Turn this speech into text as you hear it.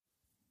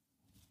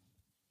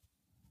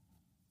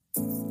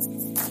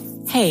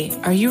Hey,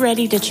 are you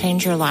ready to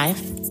change your life?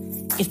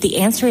 If the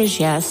answer is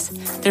yes,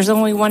 there's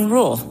only one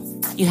rule.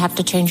 You have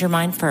to change your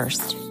mind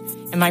first.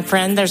 And my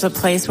friend, there's a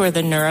place where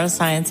the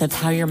neuroscience of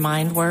how your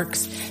mind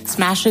works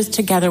smashes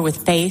together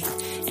with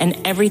faith and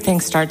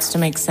everything starts to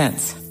make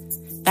sense.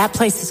 That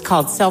place is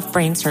called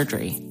self-brain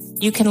surgery.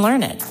 You can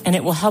learn it, and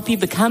it will help you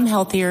become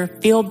healthier,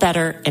 feel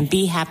better, and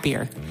be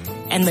happier.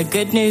 And the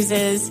good news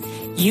is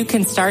you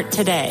can start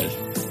today.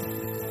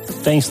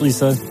 Thanks,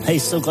 Lisa. Hey,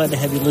 so glad to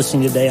have you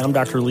listening today. I'm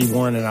Dr. Lee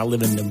Warren, and I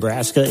live in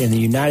Nebraska in the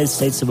United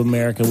States of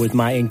America with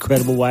my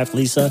incredible wife,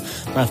 Lisa,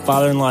 my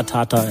father-in-law,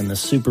 Tata, and the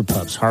super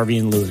pups, Harvey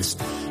and Lewis.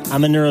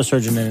 I'm a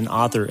neurosurgeon and an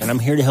author, and I'm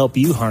here to help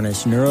you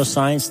harness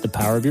neuroscience, the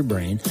power of your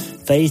brain,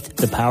 faith,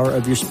 the power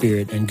of your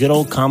spirit, and good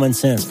old common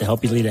sense to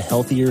help you lead a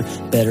healthier,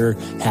 better,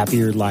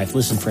 happier life.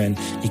 Listen, friend,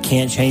 you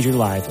can't change your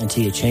life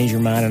until you change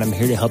your mind, and I'm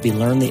here to help you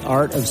learn the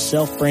art of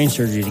self-brain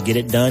surgery to get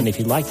it done. If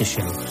you like the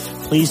show,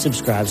 please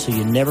subscribe so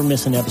you never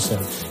miss an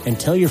episode, and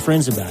tell your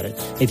friends about it.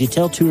 If you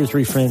tell 2 or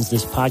 3 friends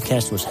this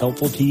podcast was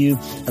helpful to you,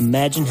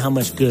 imagine how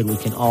much good we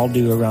can all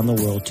do around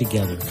the world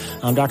together.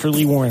 I'm Dr.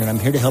 Lee Warren, and I'm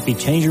here to help you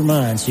change your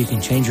mind so you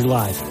can change your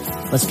life.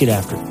 Let's get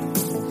after it.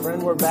 Well,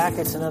 friend, we're back.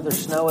 It's another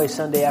snowy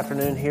Sunday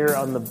afternoon here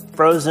on the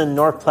frozen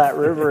North Platte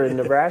River in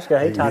Nebraska.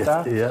 Hey,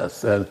 Tata.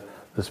 Yes, and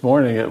this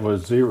morning it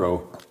was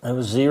 0. It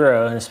was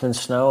 0, and it's been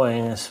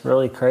snowing. It's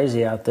really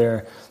crazy out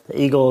there. The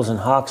eagles and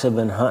hawks have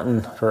been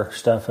hunting for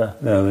stuff. Yeah,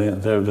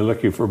 they're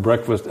looking for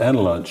breakfast and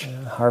lunch.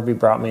 Harvey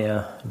brought me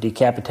a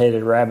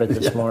decapitated rabbit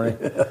this morning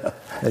that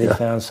he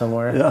found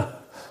somewhere.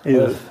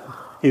 Yeah,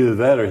 either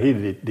that or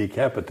he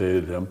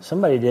decapitated him.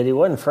 Somebody did. He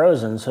wasn't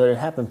frozen, so it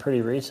happened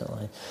pretty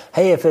recently.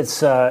 Hey, if it's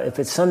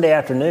Sunday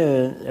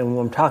afternoon and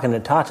I'm talking to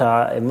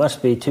Tata, it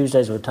must be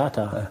Tuesdays with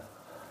Tata.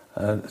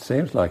 It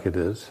seems like it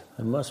is.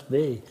 It must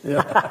be.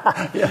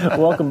 Yeah.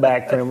 Welcome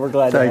back, friend. We're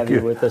glad to have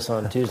you with us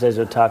on Tuesdays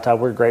with Tata.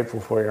 We're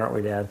grateful for you, aren't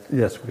we, Dad?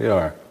 Yes, we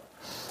are.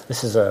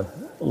 This is a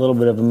little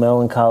bit of a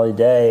melancholy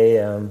day.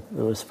 It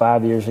was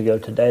 5 years ago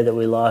today that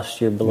we lost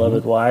your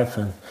beloved wife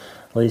and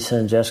Lisa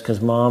and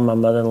Jessica's mom, my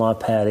mother-in-law,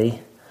 Patty.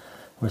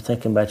 We're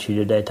thinking about you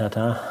today,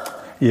 Tata.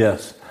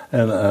 Yes,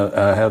 and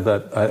I have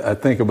that. I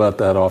think about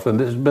that often.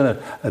 This has been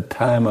a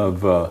time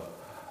of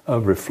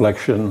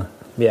reflection,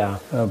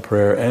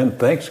 prayer, and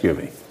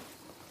Thanksgiving.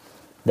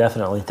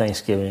 Definitely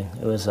Thanksgiving.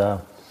 It was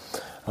a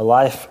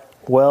life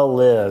well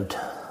lived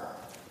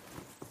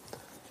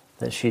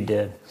that she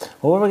did.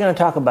 Well, what are we going to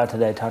talk about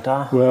today,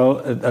 Tata? Well,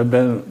 I've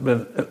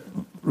been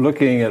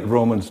looking at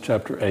Romans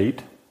chapter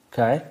 8.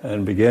 Okay.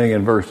 And beginning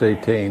in verse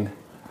 18.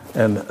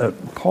 And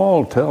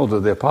Paul tells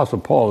us, the Apostle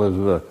Paul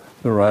is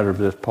the writer of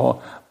this.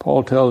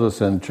 Paul tells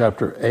us in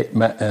chapter 8,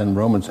 in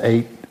Romans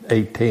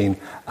 8:18,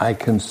 I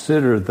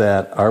consider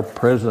that our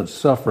present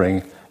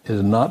suffering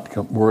is not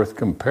worth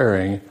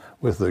comparing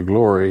with the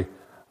glory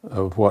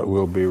of what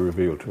will be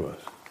revealed to us.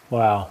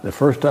 Wow. The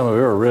first time I've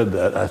ever read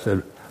that, I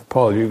said,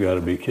 Paul, you've got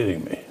to be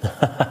kidding me.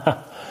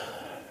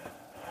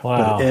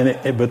 Wow.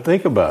 But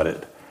think about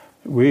it.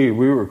 We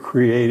were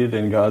created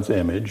in God's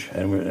image,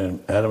 and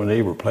Adam and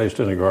Eve were placed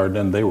in a garden,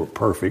 and they were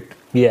perfect.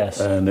 Yes.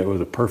 And it was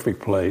a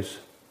perfect place.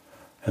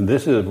 And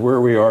this is where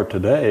we are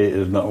today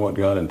is not what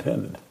God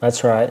intended.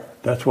 That's right.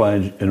 That's why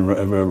in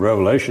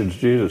Revelations,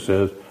 Jesus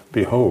says,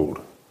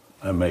 behold,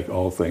 I make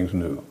all things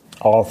new.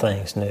 All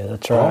things new,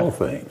 that's right. All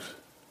things.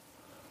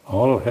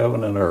 All of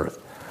heaven and earth.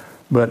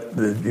 But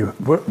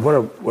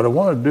what I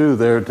want to do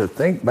there, to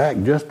think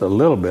back just a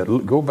little bit,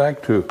 go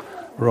back to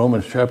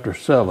Romans chapter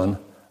 7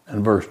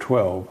 and verse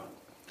 12.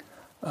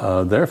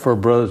 Therefore,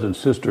 brothers and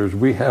sisters,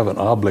 we have an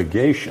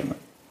obligation.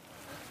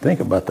 Think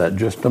about that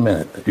just a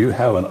minute. We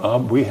have an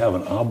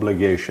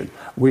obligation.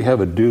 We have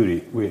a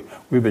duty.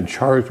 We've been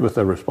charged with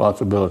a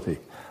responsibility.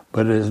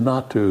 But it is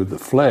not to the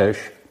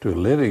flesh, to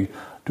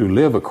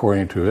live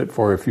according to it.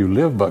 For if you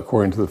live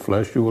according to the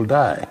flesh, you will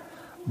die.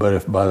 But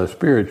if by the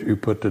Spirit you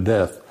put to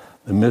death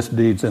the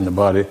misdeeds in the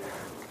body,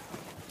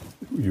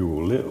 you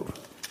will live.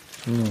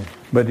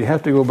 But you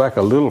have to go back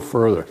a little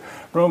further.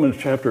 Romans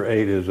chapter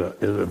 8 is a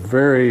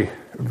very,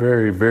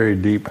 very, very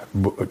deep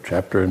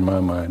chapter in my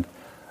mind.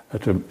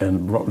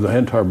 And the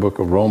entire book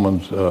of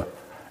Romans,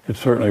 it's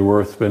certainly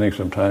worth spending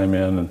some time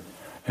in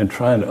and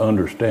trying to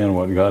understand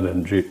what God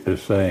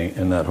is saying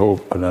in that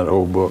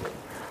whole book.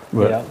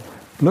 But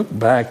look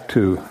back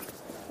to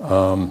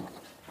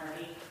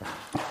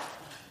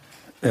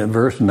in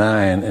verse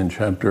 9 in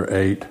chapter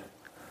 8.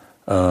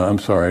 I'm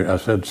sorry, I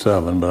said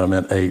 7, but I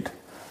meant 8.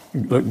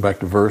 Look back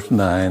to verse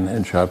 9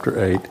 in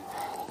chapter 8.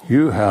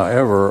 You,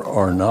 however,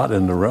 are not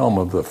in the realm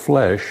of the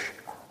flesh,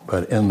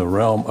 but in the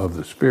realm of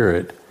the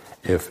Spirit,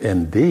 if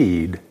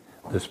indeed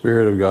the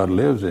Spirit of God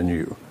lives in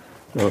you.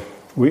 So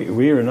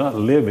we are not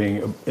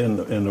living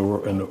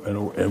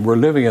we're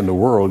living in the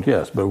world,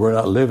 yes, but we're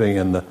not living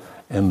in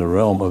the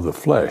realm of the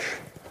flesh,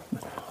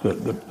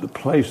 the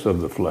place of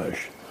the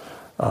flesh.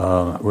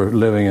 We're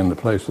living in the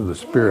place of the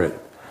Spirit.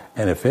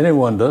 And if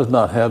anyone does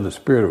not have the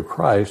Spirit of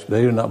Christ,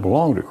 they do not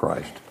belong to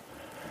Christ.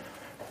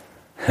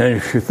 And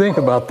if you think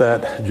about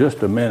that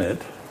just a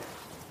minute,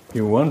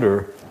 you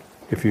wonder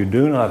if you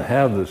do not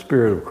have the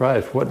Spirit of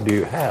Christ, what do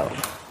you have?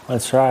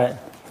 That's right.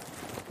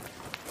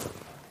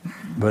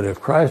 But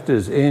if Christ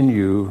is in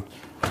you,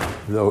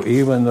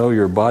 even though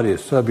your body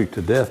is subject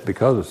to death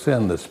because of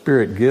sin, the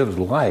Spirit gives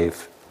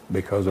life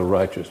because of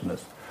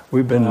righteousness.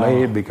 We've been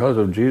made, because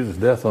of Jesus'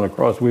 death on the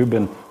cross, we've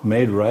been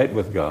made right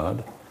with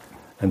God.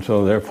 And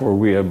so therefore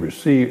we've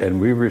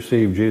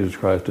received Jesus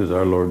Christ as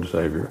our Lord and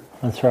Savior.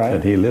 That's right.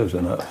 And He lives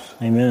in us.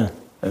 Amen.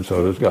 And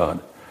so does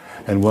God.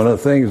 And one of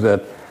the things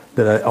that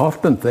I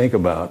often think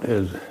about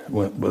is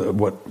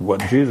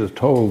what Jesus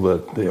told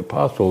the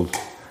apostles,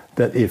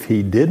 that if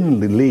He didn't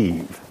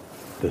leave,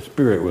 the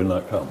Spirit would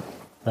not come.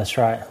 That's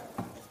right.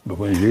 But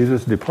when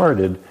Jesus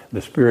departed,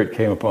 the Spirit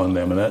came upon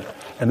them. And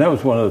that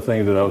was one of the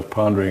things that I was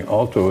pondering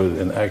also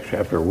in Acts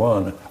chapter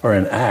 1, or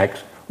in Acts,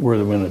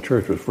 when the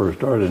church was first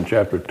started. In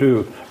chapter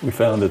 2, we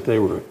found that they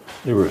were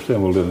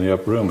assembled in the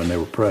upper room and they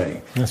were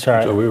praying. That's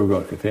right. So we were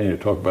going to continue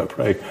to talk about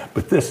praying.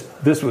 But this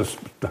was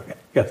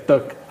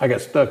I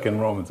got stuck in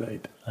Romans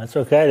 8. That's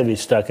okay to be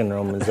stuck in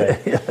Romans 8.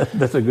 Yeah,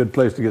 that's a good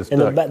place to get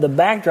stuck. And the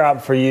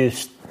backdrop for you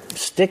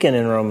sticking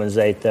in Romans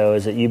 8, though,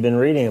 is that you've been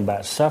reading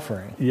about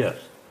suffering. Yes.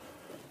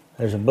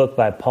 There's a book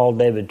by Paul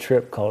David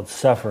Tripp called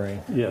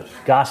Suffering. Yes.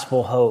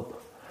 Gospel Hope.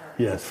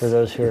 Yes. For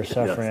those who are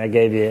suffering. Yes. I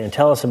gave you, and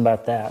tell us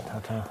about that,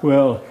 Tata.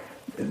 Well,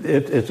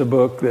 it's a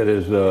book that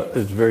is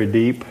it's very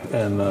deep,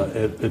 and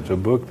it's a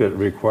book that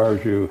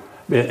requires you.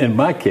 In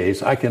my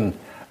case, I can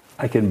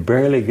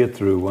barely get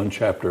through one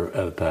chapter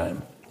at a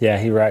time. Yeah,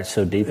 he writes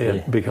so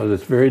deeply because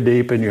it's very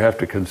deep, and you have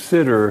to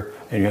consider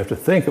and you have to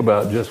think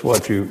about just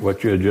what you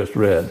had just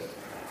read.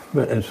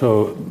 But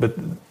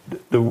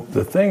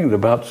the thing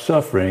about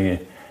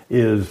suffering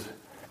is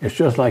it's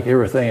just like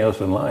everything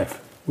else in life.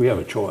 We have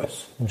a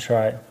choice. That's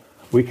right.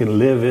 We can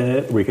live in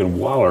it. We can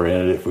waller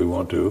in it if we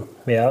want to.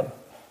 Yep.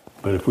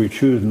 But if we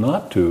choose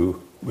not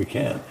to, we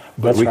can't.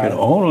 But That's we right. can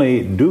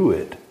only do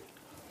it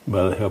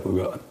by the help of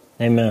God.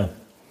 Amen.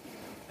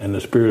 And the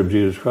Spirit of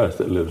Jesus Christ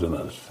that lives in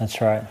us. That's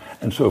right.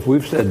 And so if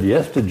we've said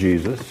yes to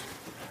Jesus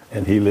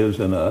and He lives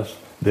in us,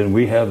 then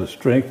we have the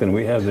strength and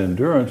we have the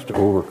endurance to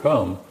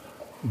overcome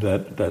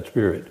that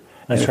Spirit.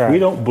 That's and right. If we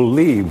don't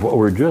believe what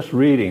we're just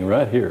reading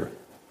right here,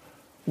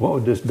 what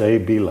would this day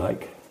be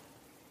like?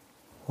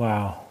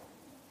 Wow.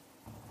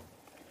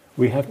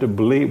 We have to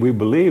believe, we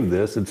believe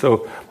this. And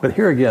so, but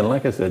here again,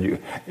 like I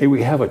said,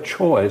 we have a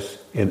choice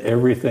in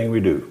everything we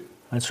do.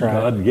 That's right.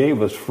 God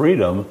gave us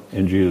freedom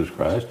in Jesus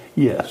Christ,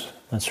 yes.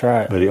 That's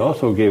right. But He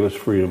also gave us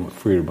freedom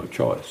of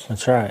choice.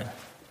 That's right.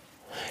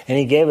 And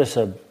He gave us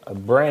a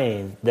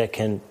brain that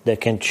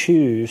can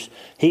choose.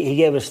 He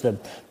gave us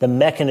the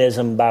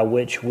mechanism by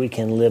which we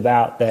can live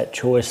out that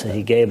choice that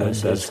He gave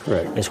us. That's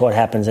correct. It's what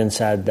happens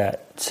inside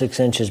that 6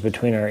 inches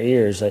between our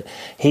ears. That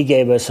He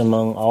gave us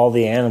among all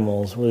the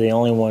animals. We're the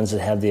only ones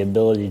that have the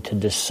ability to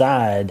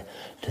decide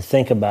to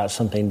think about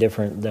something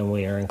different than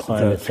we are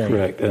inclined to think.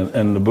 That's correct.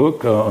 And the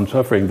book on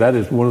suffering, that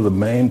is one of the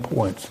main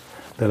points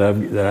that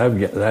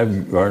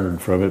I've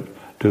garnered from it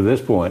to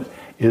this point,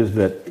 is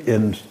that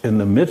in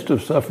the midst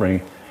of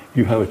suffering,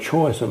 you have a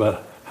choice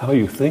about how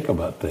you think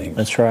about things.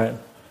 That's right.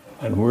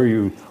 And where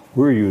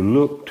you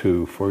look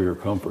to for your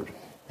comfort.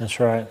 That's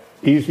right.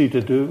 Easy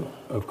to do?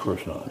 Of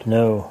course not.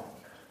 No.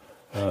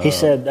 He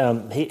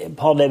said,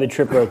 Paul David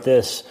Tripp wrote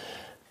this,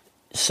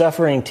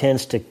 suffering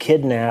tends to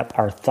kidnap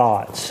our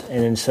thoughts,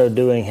 and in so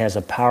doing has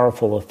a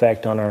powerful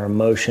effect on our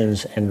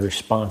emotions and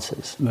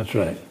responses. That's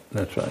right.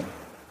 That's right.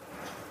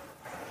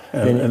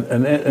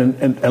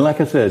 And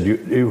like I said,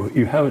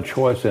 you have a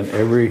choice in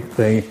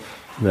everything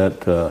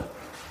that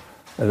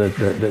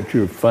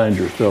you find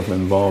yourself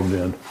involved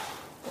in.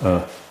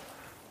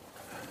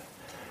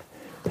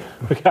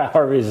 We got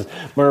Harvey's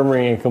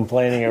murmuring and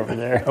complaining over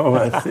there. Oh,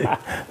 I see.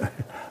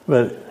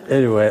 But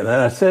anyway, and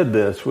I said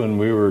this when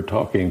we were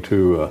talking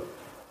to,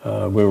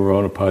 we were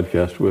on a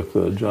podcast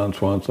with John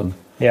Swanson.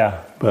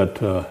 Yeah.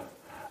 But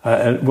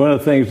and one of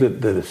the things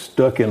that is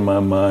stuck in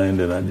my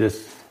mind, and I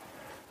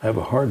have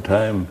a hard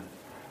time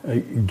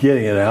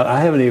getting it out.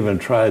 I haven't even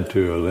tried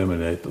to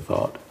eliminate the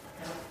thought.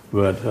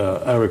 But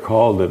I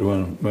recall that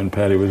when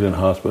Patty was in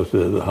hospice,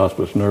 the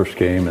hospice nurse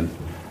came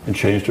and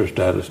changed her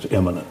status to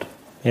imminent.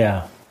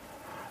 Yeah.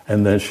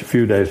 And then a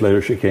few days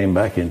later she came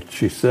back and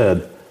she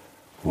said,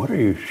 what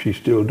are she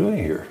still doing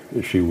here?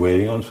 Is she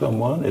waiting on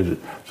someone? Is it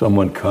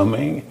someone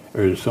coming?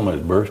 Or is it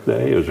somebody's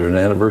birthday? Is there an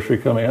anniversary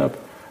coming up?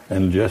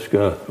 And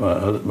Jessica,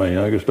 my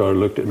youngest daughter,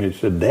 looked at me and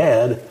said,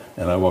 Dad,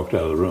 and I walked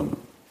out of the room.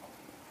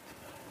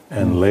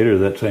 And later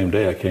that same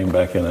day I came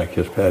back and I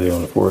kissed Patty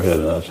on the forehead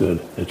and I said,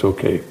 it's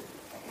okay.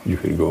 You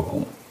can go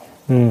home.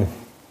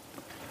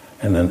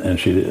 And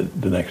she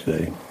did the next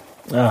day.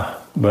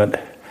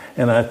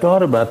 And I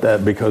thought about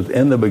that because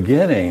in the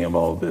beginning of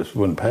all this,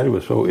 when Patty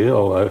was so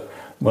ill,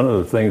 one of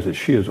the things that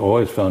she has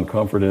always found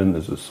comfort in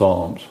is the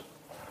Psalms.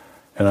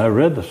 And I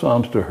read the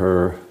Psalms to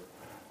her,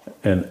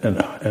 and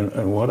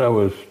what I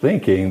was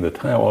thinking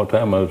all the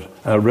time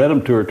I read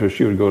them to her till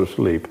she would go to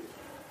sleep.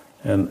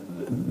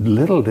 And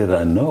little did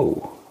I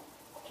know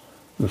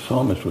the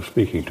psalmist was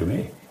speaking to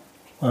me.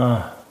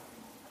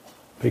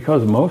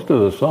 Because most of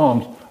the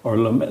Psalms or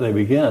they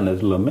began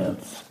as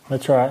laments.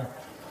 That's right.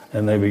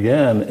 And they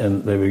began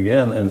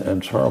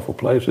in sorrowful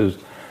places.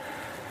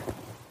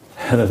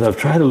 And as I've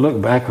tried to look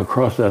back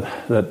across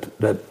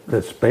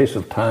that space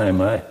of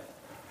time, I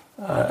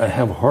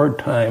have a hard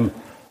time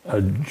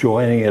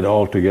joining it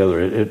all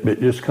together. It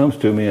just comes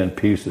to me in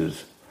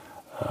pieces.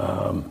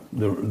 When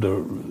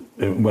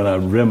I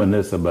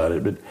reminisce about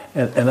it,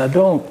 and I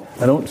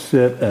don't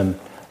sit and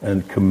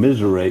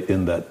commiserate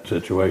in that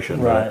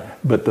situation, right?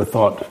 But the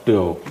thought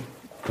still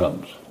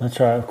comes. That's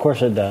right. Of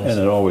course it does, and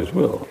it always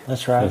will.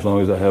 That's right. As long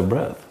as I have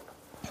breath.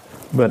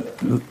 But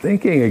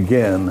thinking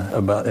again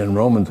about in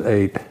Romans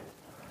 8,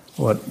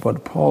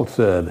 what Paul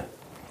said,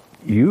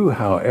 you,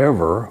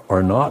 however,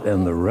 are not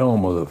in the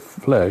realm of the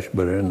flesh,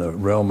 but in the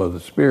realm of the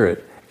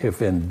Spirit,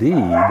 if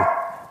indeed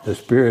the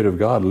Spirit of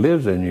God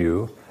lives in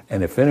you,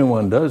 and if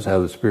anyone does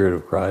have the Spirit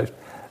of Christ,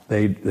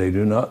 if they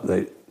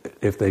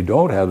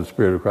don't have the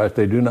Spirit of Christ,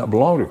 they do not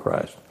belong to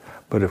Christ.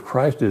 But if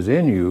Christ is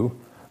in you,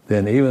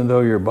 then even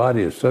though your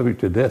body is subject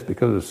to death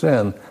because of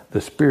sin,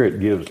 the Spirit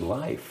gives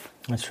life.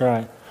 That's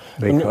right.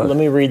 Let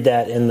me read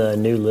that in the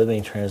New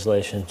Living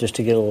Translation, just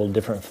to get a little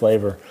different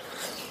flavor.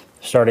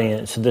 So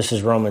this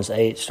is Romans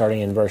 8,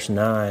 starting in verse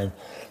 9.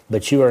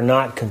 But you are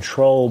not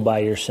controlled by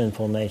your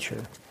sinful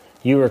nature.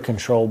 You are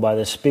controlled by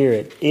the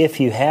Spirit, if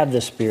you have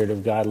the Spirit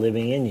of God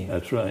living in you.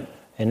 That's right.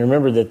 And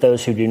remember that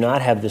those who do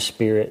not have the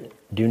Spirit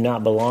do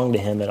not belong to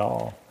Him at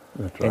all.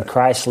 That's right. And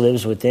Christ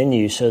lives within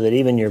you, so that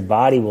even your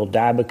body will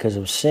die because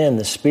of sin.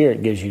 The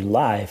Spirit gives you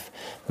life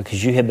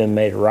because you have been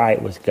made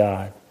right with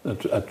God.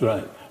 That's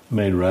right.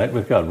 Made right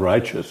with God.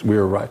 Righteous. We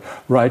are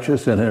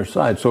righteous in His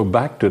sight. So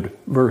back to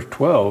verse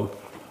 12,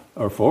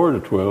 or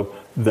forward to 12,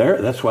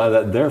 that's why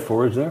that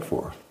therefore is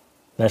therefore.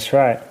 That's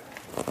right.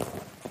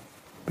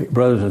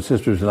 Brothers and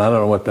sisters, and I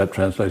don't know what that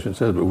translation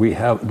says, but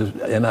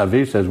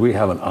NIV says we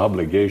have an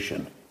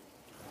obligation.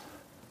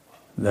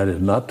 That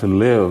is not to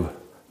live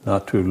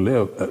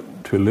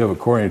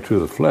according to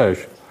the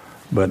flesh,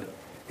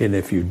 and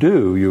if you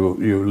do,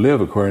 you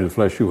live according to the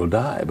flesh, you will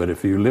die. But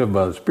if you live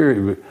by the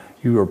Spirit,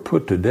 you are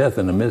put to death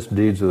in the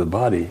misdeeds of the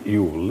body,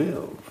 you will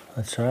live.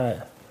 That's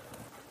right.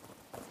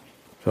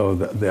 So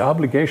the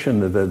obligation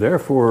that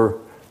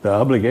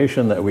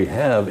we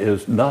have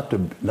is not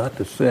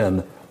to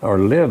sin or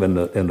live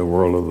in the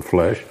world of the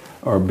flesh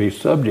or be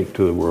subject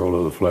to the world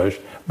of the flesh,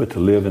 but to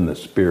live in the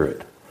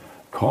Spirit,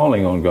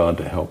 calling on God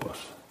to help us.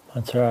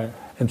 That's right.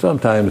 And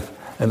sometimes,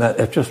 and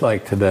it's just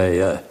like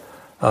today,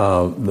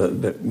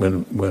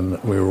 when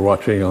we were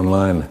watching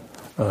online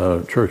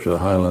Church of the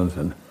Highlands,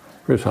 and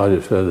Chris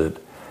Hodges said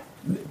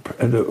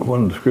that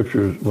one of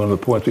the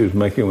points he was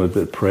making was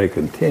that pray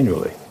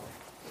continually.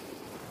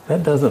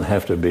 That doesn't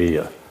have to be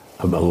a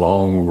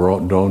long,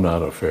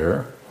 drawn-out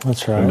affair.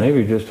 That's right. And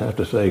maybe you just have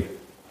to say,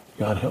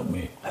 God, help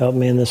me. Help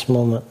me in this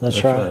moment.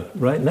 That's right.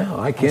 Right now.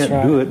 I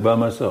can't do it by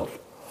myself.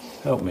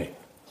 Help me.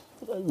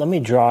 Let me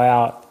draw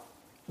out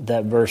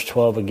that verse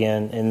 12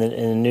 again. In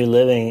the New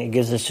Living, it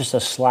gives us just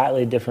a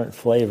slightly different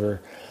flavor,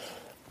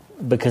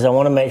 because I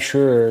want to make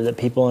sure that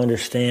people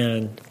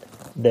understand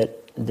that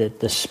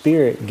the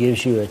Spirit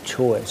gives you a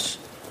choice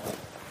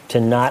to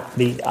not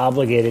be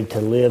obligated to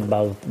live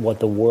by what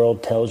the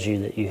world tells you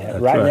that you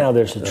have. Right now,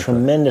 there's a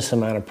tremendous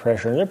amount of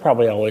pressure, and there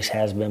probably always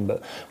has been,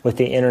 but with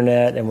the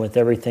internet and with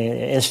everything,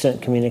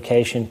 instant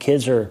communication,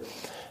 kids and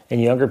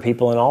younger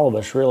people and all of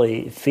us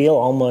really feel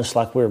almost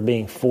like we're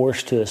being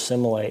forced to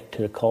assimilate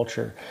to the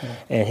culture. Yeah.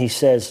 And he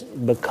says,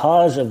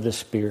 because of the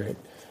Spirit,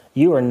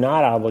 you are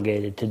not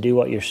obligated to do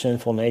what your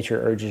sinful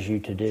nature urges you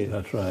to do.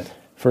 That's right.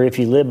 For if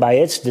you live by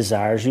its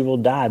desires, you will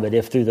die. But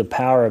if through the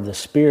power of the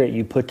Spirit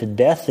you put to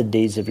death the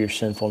deeds of your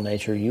sinful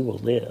nature, you will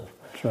live.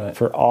 That's right.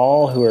 For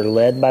all who are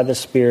led by the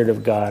Spirit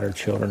of God are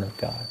children of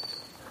God.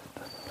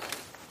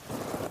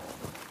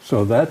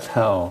 So that's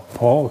how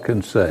Paul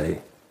can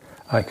say,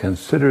 I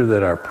consider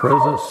that our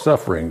present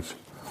sufferings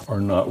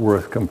are not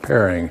worth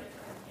comparing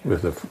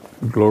with the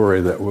glory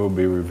that will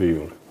be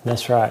revealed.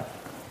 That's right.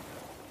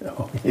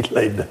 Oh, he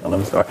laid down.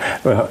 I'm sorry.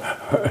 Well,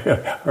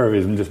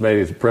 Harvey's just made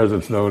his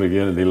presence known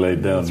again, and he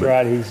laid down. That's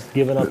right. He's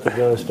given up the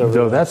ghost over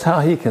So that's how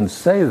he can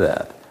say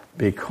that,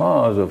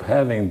 because of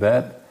having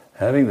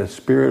the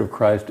Spirit of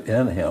Christ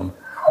in him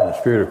and the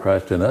Spirit of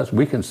Christ in us.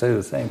 We can say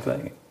the same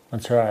thing.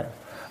 That's right.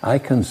 I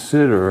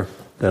consider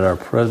that our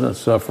present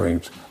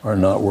sufferings are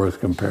not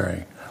worth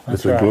comparing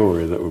with the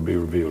glory that will be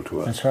revealed to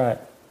us. That's right.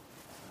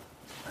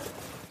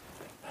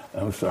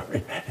 I'm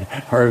sorry.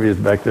 Harvey is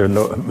back there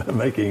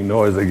making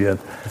noise again.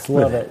 Just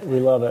love it. We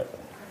love it.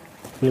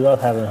 We love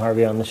having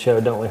Harvey on the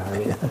show, don't we,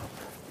 Harvey?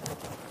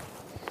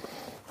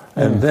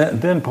 And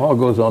then Paul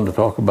goes on to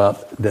talk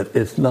about that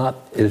it's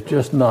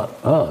just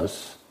not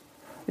us,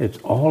 it's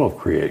all of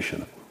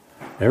creation.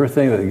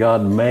 Everything that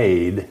God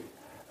made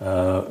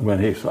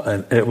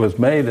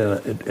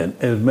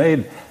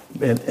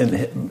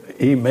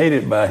He made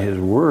it by His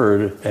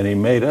word, and He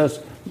made us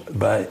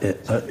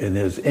in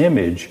His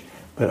image.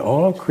 But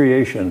all of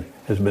creation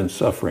has been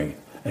suffering,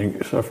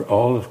 and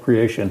all of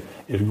creation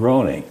is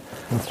groaning.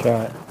 That's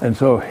right. And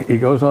so he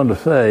goes on to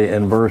say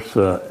in verse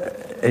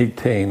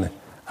 18,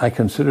 I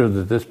consider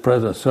that this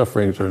present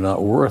sufferings are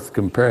not worth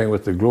comparing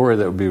with the glory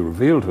that will be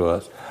revealed to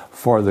us,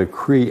 for the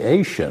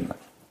creation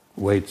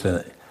waits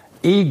in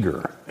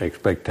eager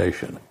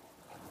expectation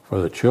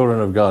for the children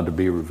of God to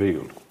be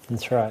revealed.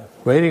 That's right.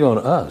 Waiting on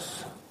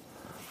us.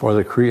 For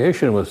the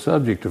creation was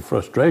subject to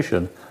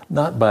frustration,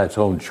 not by its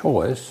own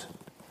choice,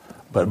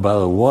 but by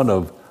the will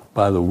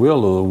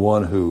of the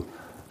one who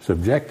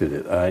subjected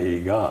it,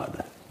 i.e.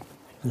 God.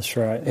 That's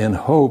right. In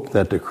hope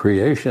that the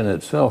creation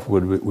itself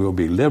will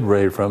be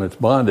liberated from its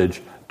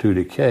bondage to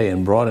decay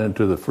and brought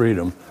into the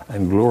freedom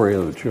and glory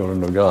of the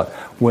children of God.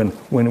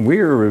 When we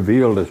are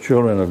revealed as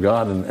children of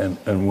God,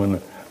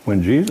 and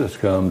when Jesus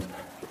comes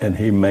and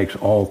he makes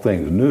all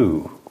things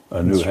new,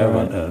 a new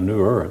heaven and a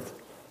new earth,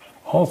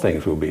 all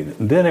things will be,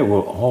 then it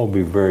will all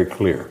be very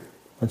clear.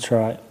 That's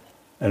right.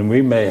 And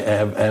we may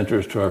have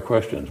answers to our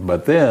questions,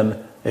 but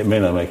then it may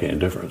not make any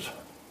difference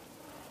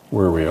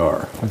where we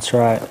are. That's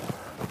right.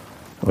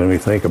 When we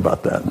think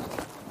about that.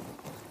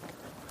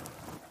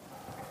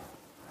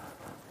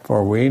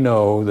 For we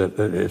know that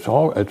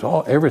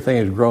everything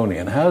is groaning.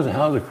 And how's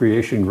the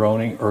creation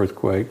groaning?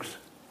 Earthquakes,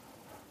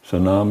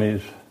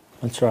 tsunamis.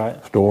 That's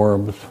right.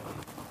 Storms,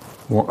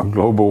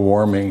 global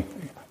warming,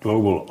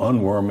 global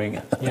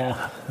unwarming.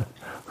 Yeah.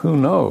 Who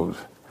knows?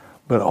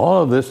 But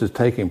all of this is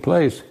taking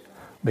place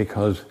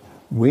because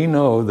we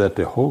know that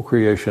the whole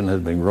creation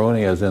has been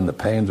groaning as in the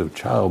pains of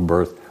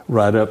childbirth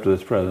right up to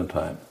this present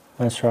time.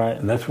 That's right.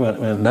 And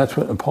that's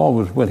when Paul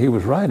was when he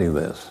was writing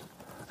this,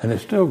 and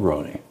it's still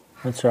groaning.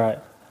 That's right.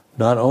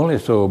 Not only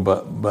so,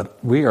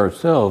 but we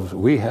ourselves,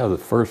 we have the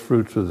first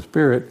fruits of the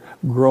Spirit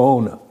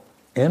groan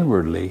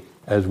inwardly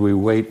as we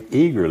wait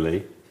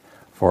eagerly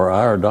for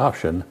our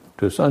adoption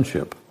to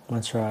sonship.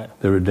 That's right.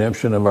 The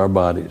redemption of our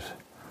bodies.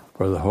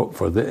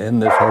 In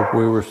this hope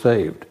we were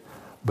saved.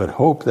 But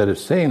hope that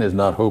is seen is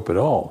not hope at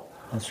all.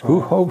 That's right.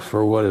 Who hopes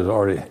for what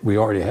we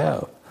already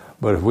have?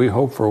 But if we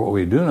hope for what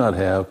we do not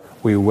have,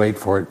 we wait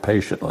for it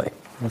patiently.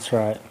 That's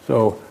right.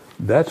 So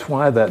that's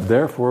why that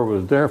therefore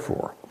was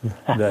therefore.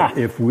 That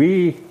if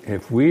we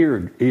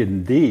are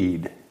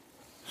indeed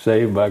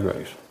saved by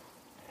grace,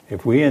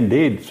 if we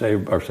indeed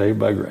are saved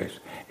by grace,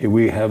 if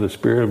we have the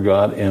Spirit of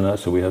God in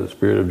us, so we have the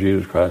Spirit of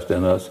Jesus Christ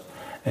in us,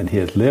 and He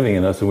is living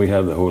in us, and we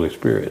have the Holy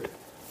Spirit,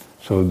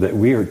 so that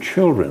we are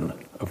children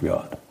of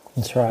God.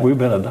 That's right. We've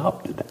been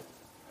adopted,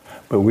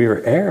 but we are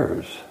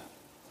heirs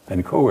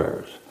and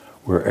co-heirs.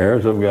 We're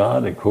heirs of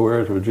God and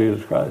co-heirs with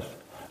Jesus Christ.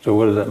 So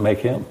what does that make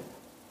Him?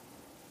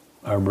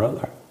 Our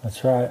brother.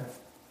 That's right.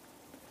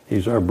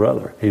 He's our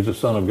brother. He's the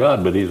Son of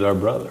God, but He's our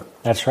brother.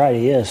 That's right,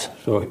 He is.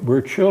 So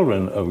we're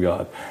children of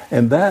God.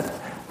 And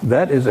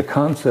that is a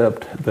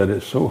concept that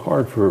is so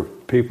hard for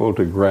people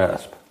to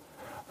grasp.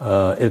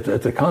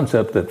 It's a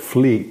concept that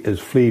is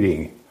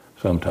fleeting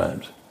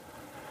sometimes.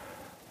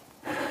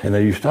 And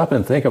then you stop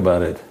and think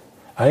about it.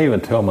 I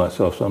even tell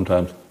myself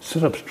sometimes,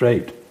 sit up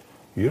straight.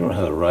 You don't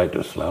have the right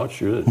to slouch.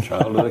 You're the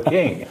child of the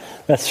king.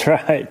 That's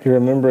right. You're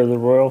a member of the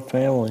royal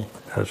family.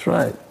 That's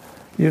right.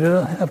 You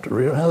don't have to.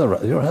 You don't have the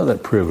right. You don't have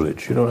that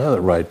privilege. You don't have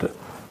the right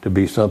to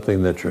be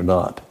something that you're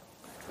not.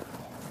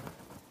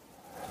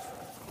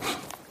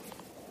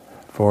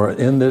 For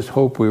in this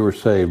hope we were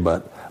saved.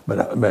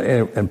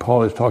 And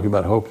Paul is talking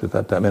about hope at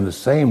that time. In the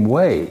same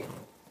way,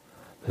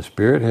 the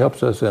Spirit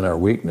helps us in our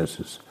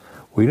weaknesses.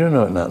 We do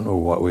not know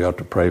what we ought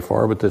to pray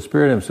for, but the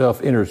Spirit Himself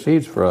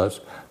intercedes for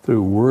us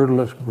through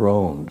wordless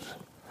groans.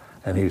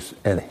 And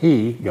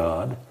He,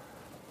 God,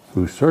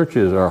 who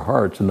searches our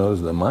hearts,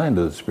 knows the mind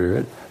of the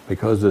Spirit,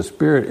 because the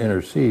Spirit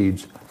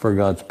intercedes for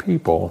God's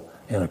people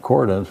in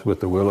accordance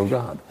with the will of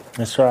God.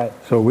 That's right.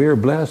 So we are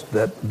blessed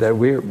that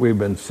we've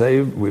been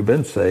saved. We've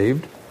been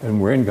saved, and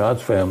we're in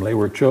God's family.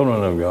 We're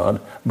children of God,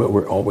 but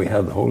we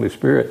have the Holy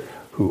Spirit,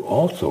 who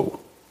also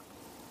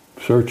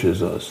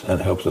searches us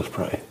and helps us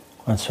pray.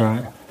 That's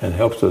right. And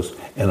helps us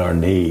in our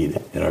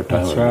need, in our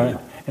time of need,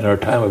 in our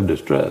time of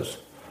distress.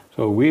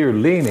 So we were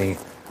leaning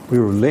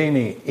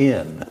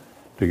in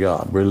to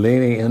God. We're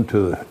leaning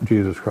into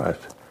Jesus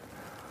Christ.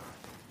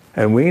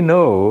 And we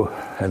know,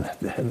 and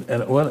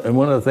one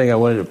of the things I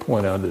wanted to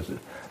point out is that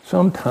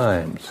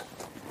sometimes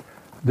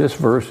this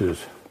verse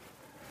is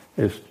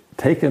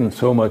taken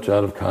so much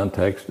out of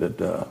context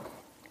that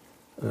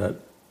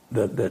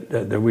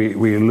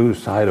we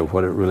lose sight of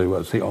what it really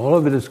was. See, all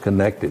of it is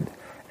connected.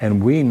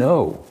 And we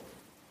know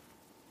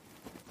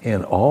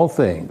in all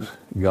things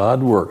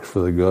God works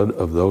for the good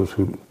of those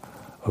who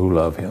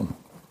love Him,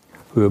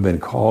 who have been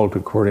called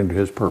according to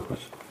His purpose.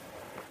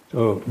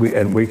 So we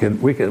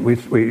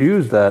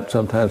use that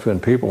sometimes when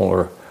people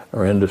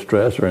are in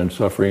distress or in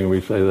suffering. We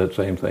say that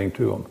same thing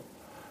to them.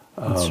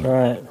 That's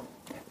right.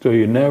 So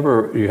you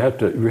have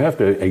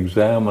to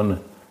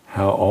examine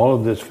how all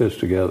of this fits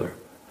together,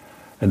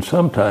 and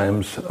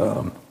sometimes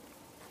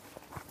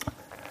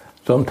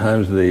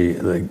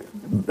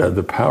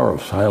the power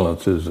of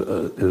silence is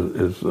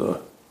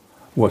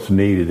what's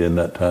needed in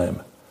that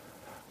time.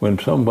 When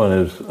someone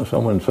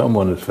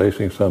is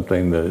facing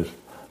something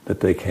that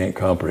they can't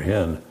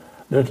comprehend,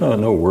 there's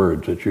no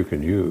words that you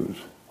can use,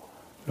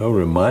 no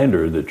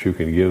reminder that you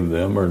can give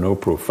them, or no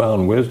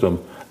profound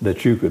wisdom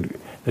that you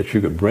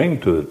could bring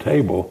to the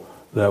table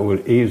that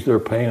would ease their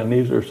pain and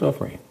ease their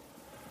suffering.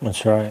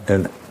 That's right.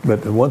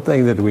 But the one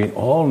thing that we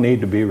all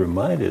need to be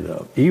reminded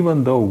of,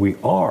 even though we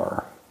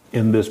are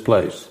in this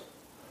place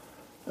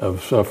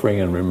of suffering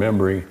and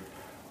remembering,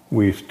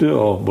 we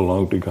still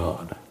belong to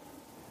God.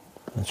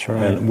 That's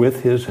right. And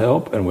with His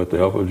help and with the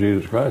help of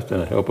Jesus Christ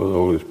and the help of the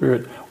Holy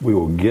Spirit, we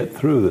will get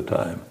through the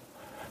time.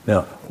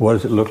 Now, what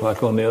does it look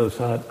like on the other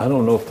side? I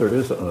don't know if there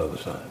is another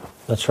side.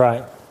 That's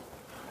right.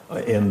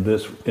 In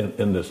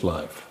this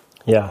life.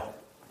 Yeah.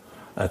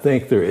 I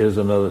think there is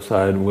another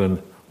side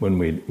when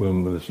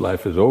this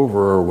life is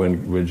over, or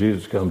when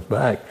Jesus comes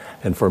back.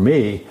 And for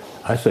me,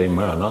 I say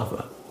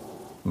Maranatha.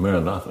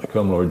 Maranatha,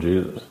 come Lord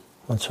Jesus.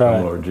 That's right.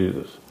 Come Lord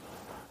Jesus.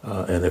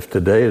 And if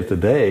today is the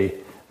day,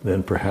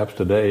 then perhaps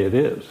today it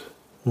is.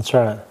 That's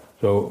right.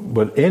 So,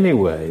 but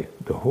anyway,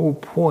 the whole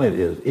point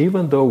is,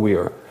 even though we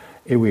are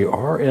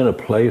in a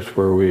place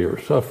where we are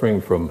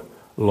suffering from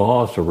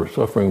loss, or we're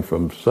suffering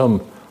from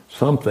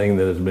something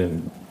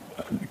that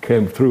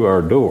came through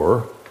our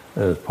door,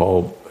 as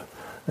Paul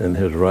in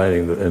his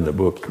writing in the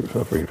book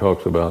Suffering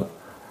talks about,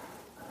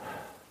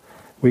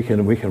 we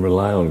can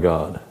rely on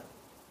God.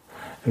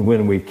 And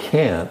when we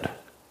can't,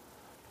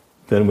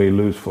 then we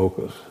lose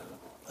focus.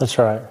 That's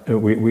right.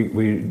 And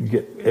we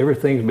get,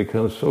 everything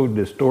becomes so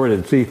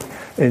distorted. See,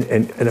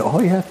 and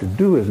all you have to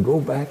do is go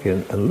back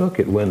and look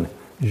at when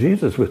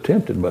Jesus was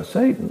tempted by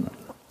Satan.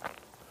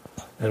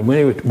 And when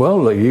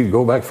you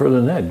go back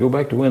further than that. Go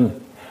back to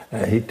when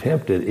he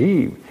tempted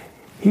Eve.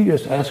 He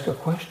just asked a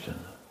question.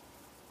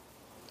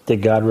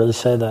 Did God really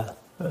say that?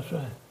 That's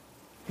right.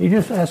 He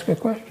just asked a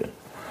question.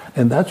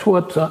 And that's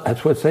what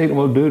Satan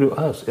will do to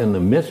us in the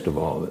midst of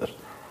all this.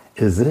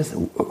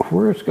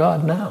 Where's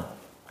God now?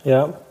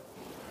 Yeah.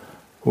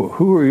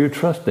 Who are you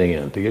trusting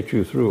in to get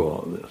you through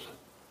all of this?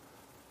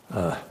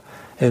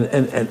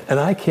 And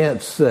I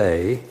can't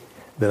say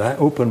that I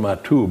open my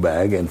tool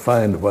bag and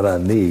find what I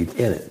need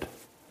in it.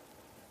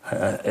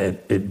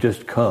 It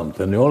just comes,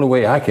 and the only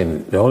way I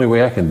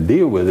can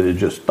deal with it is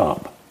just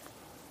stop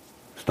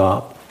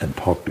and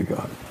talk to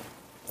God.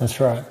 That's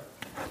right.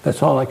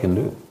 That's all I can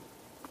do.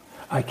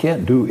 I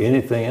can't do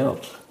anything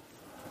else.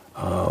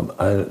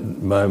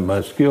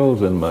 My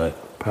skills and my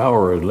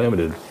power is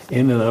limited.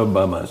 In and of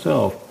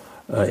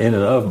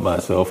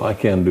myself, I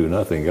can do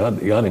nothing.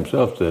 God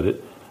Himself said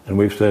it, and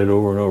we've said it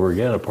over and over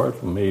again. Apart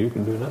from me, you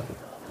can do nothing.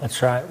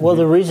 That's right. Well,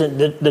 the reason,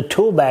 the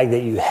tool bag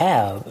that you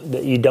have,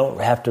 that you don't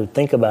have to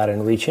think about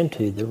and reach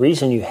into, the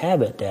reason you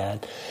have it,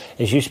 Dad,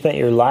 is you spent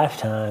your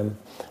lifetime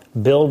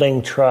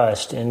building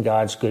trust in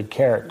God's good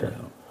character.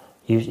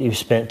 Yeah. You've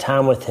spent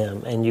time with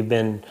Him, and you've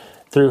been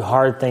through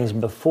hard things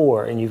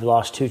before, and you've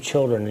lost 2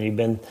 children, and you've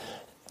been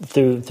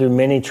through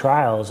many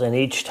trials, and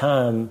each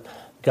time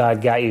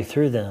God got you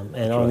through them.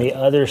 And on the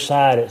other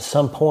side, at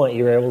some point,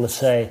 you're able to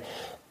say,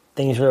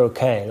 things are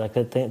okay. Like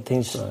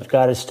things,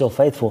 God is still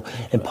faithful.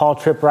 And Paul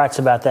Tripp writes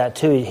about that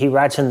too. He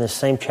writes in this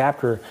same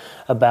chapter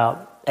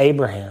about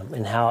Abraham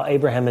and how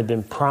Abraham had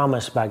been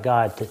promised by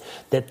God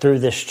that through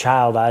this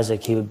child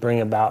Isaac he would bring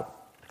about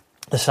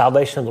the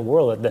salvation of the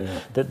world.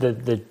 That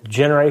the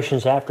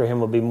generations after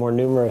him will be more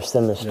numerous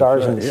than the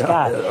stars in the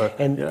sky.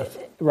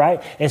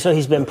 Right? And so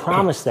he's been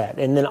promised that.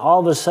 And then all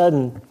of a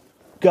sudden,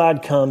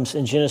 God comes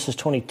in Genesis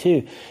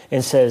 22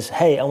 and says,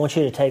 "Hey, I want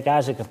you to take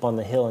Isaac up on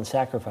the hill and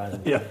sacrifice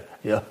him."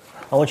 Yeah.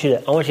 I want you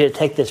to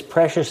take this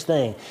precious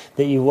thing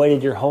that you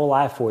waited your whole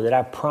life for, that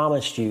I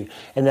promised you,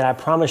 and that I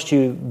promised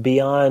you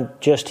beyond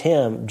just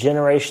him,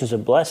 generations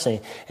of blessing,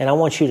 and I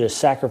want you to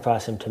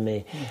sacrifice him to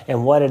me.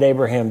 And what did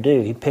Abraham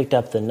do? He picked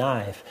up the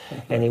knife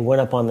and he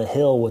went up on the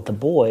hill with the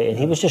boy, and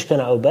he was just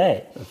going to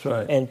obey. That's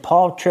right. And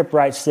Paul Tripp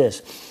writes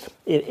this: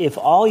 if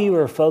all you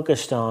are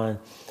focused on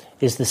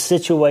is the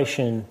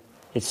situation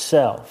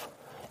itself,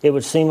 it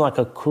would seem like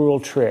a cruel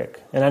trick.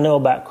 And I know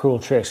about cruel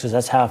tricks because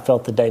that's how I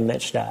felt the day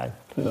Mitch died.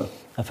 Yeah.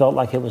 I felt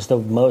like it was the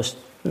most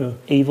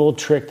evil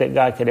trick that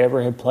God could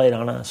ever have played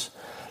on us,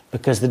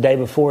 because the day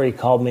before he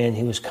called me and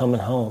he was coming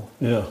home.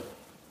 Yeah.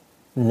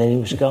 And then he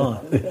was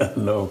gone.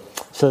 No.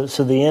 So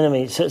the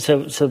enemy,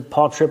 so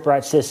Paul Tripp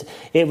writes this: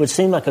 it would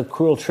seem like a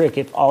cruel trick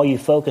if all you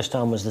focused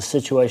on was the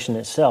situation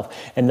itself.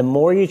 And the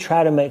more you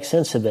try to make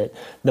sense of it,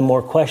 the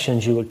more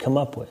questions you would come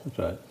up with. That's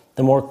right.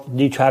 The more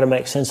you try to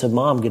make sense of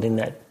Mom getting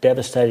that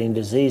devastating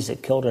disease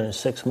that killed her in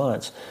 6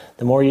 months,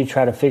 the more you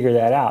try to figure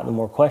that out, the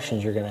more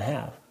questions you're going to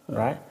have,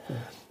 right? Yeah.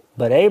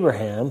 But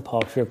Abraham,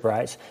 Paul Tripp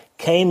writes,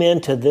 came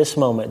into this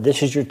moment.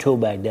 This is your tool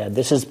bag, Dad.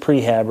 This is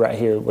prehab right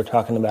here we're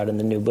talking about in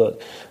the new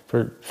book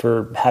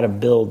for how to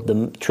build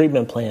the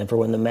treatment plan for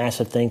when the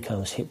massive thing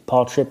comes.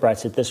 Paul Tripp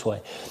writes it this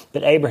way: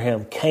 but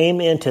Abraham came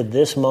into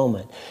this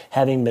moment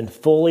having been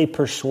fully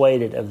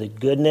persuaded of the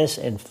goodness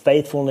and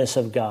faithfulness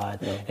of God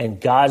and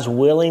God's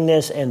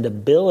willingness and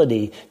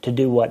ability to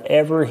do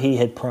whatever he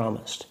had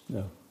promised.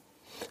 Yeah.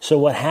 So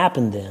what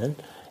happened then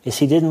is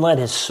he didn't let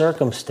his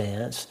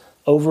circumstance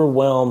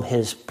overwhelm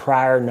his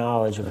prior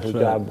knowledge of who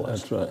God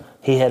was. That's right.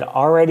 He had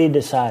already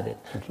decided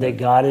that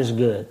God is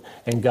good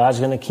and God's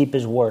going to keep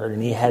his word,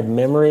 and he had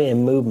memory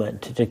and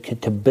movement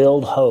to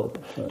build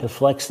hope, to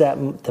flex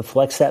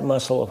that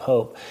muscle of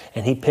hope.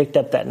 And he picked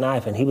up that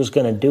knife and he was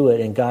going to do it,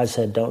 and God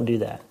said, "Don't do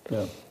that."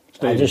 Yeah.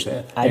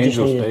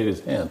 Angel stayed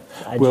his hand.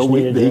 Well,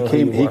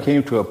 he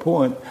came to a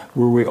point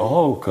where we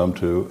all come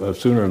to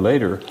sooner or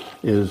later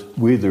is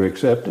we either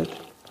accept it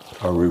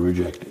or we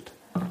reject it.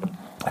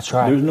 That's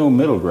right. There's no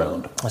middle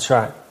ground. That's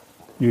right.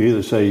 You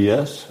either say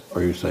yes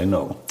or you say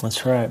no.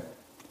 That's right.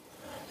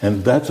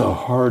 And that's a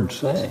hard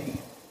saying.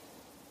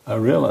 I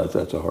realize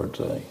that's a hard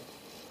saying.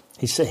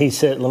 He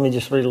said, let me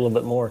just read a little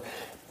bit more.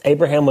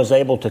 Abraham was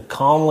able to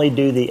calmly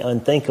do the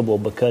unthinkable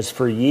because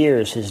for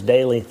years his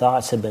daily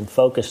thoughts had been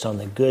focused on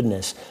the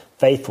goodness,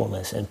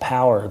 faithfulness, and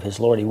power of his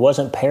Lord. He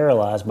wasn't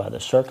paralyzed by the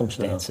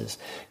circumstances,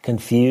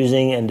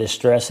 confusing and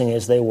distressing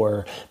as they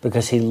were,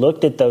 because he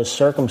looked at those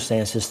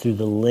circumstances through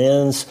the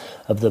lens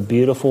of the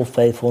beautiful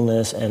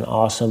faithfulness and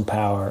awesome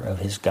power of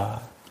his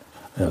God.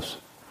 Yes.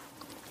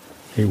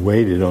 He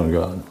waited on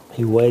God.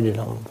 He waited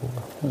on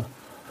God. Yeah.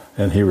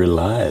 And he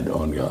relied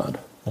on God.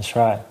 That's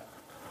right.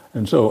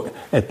 And so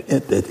at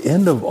the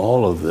end of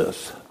all of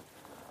this,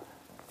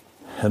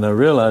 and I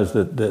realize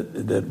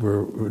that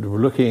we're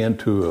looking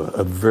into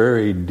a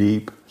very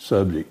deep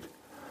subject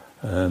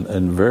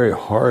and very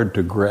hard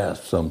to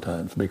grasp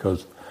sometimes,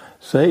 because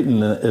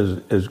Satan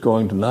is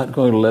not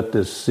going to let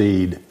this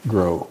seed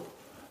grow.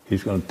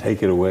 He's going to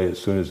take it away as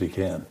soon as he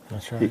can.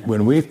 That's right.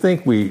 When we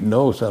think we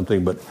know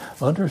something, but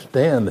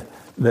understand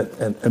that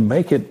and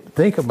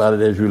think about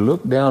it as you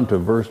look down to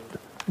verse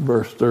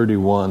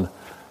 31.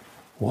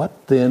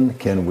 What then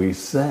can we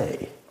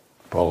say?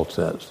 Paul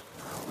says.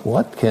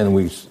 What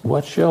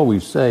shall we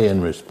say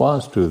in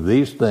response to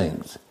these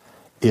things?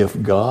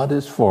 If God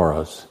is for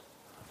us,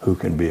 who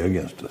can be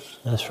against us?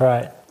 That's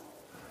right.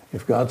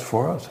 If God's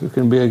for us, who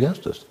can be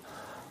against us?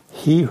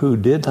 He who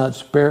did not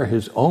spare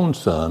his own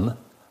son,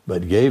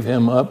 but gave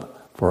him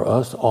up for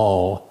us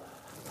all,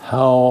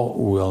 how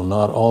will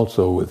not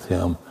also with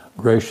him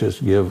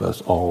gracious give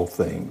us all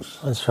things?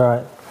 That's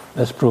right.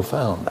 That's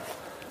profound.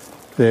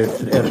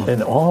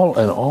 And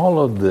all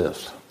of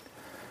this,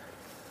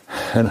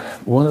 and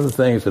one of the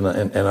things, and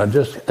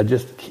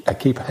I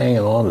keep hanging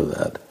on to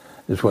that,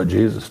 is what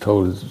Jesus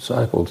told his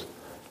disciples,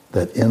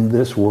 that in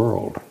this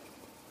world,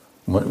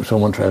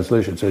 one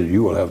translation says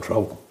you will have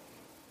trouble.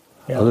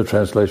 Yeah. Other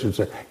translations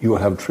say you will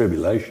have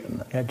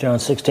tribulation. Yeah, John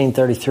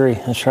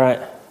 16:33. That's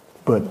right.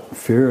 But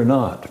fear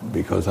not,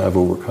 because I've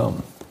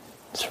overcome.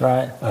 That's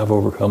right. I've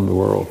overcome the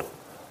world.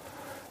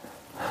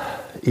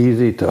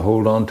 Easy to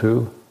hold on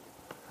to.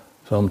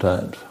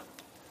 Sometimes.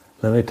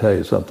 Let me tell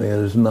you something. It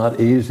is not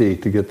easy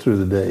to get through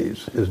the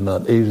days. It's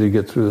not easy to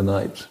get through the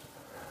nights.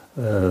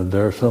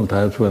 There are some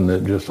times when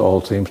it just all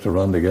seems to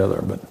run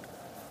together. But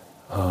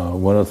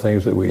one of the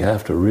things that we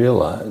have to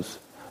realize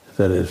is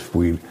that if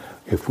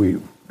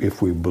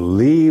we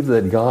believe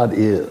that God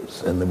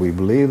is, and that we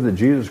believe that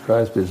Jesus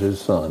Christ is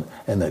his son,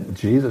 and that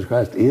Jesus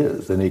Christ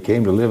is, and he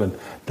came to live and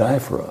die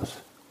for us,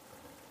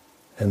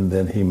 and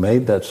then he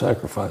made that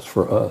sacrifice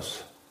for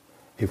us.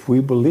 If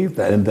we believe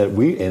that, and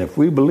if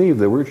we believe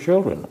that we're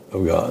children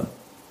of God,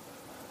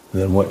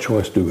 then what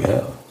choice do we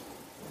have?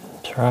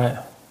 That's right.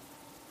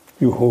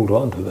 You hold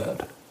on to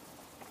that.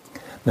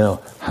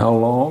 Now, how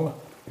long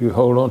you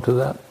hold on to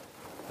that?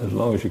 As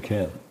long as you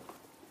can.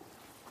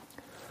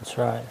 That's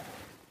right.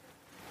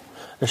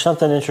 There's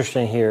something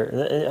interesting here.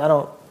 I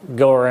don't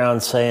go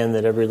around saying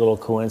that every little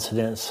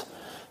coincidence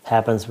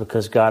happens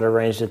because God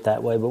arranged it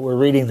that way, but we're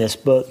reading this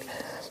book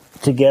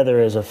together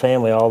as a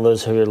family. All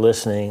those who are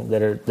listening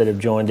that have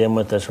joined in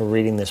with us, we're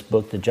reading this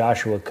book, the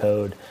Joshua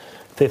Code,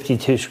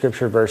 52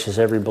 scripture verses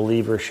every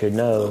believer should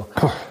know.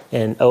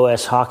 And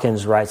O.S.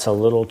 Hawkins writes a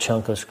little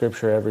chunk of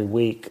scripture every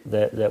week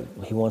that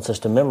he wants us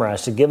to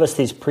memorize to give us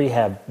these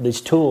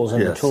these tools in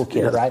the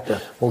toolkit, right?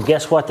 Yes. Well,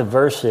 guess what the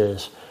verse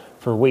is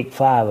for week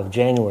 5 of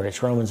January?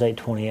 It's Romans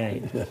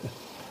 8:28.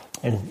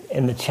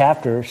 And the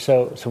chapter,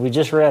 so we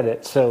just read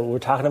it. So we're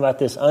talking about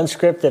this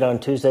unscripted on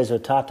Tuesdays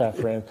with Tata,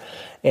 friend.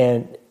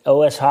 And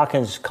O.S.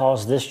 Hawkins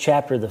calls this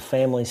chapter the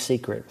family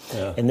secret.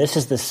 Yeah. And this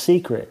is the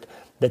secret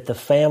that the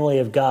family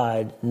of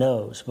God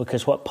knows.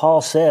 Because what Paul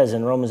says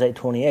in Romans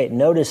 8:28,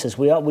 notice is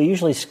we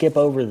usually skip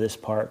over this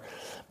part,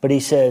 but he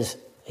says,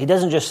 he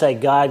doesn't just say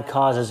God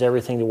causes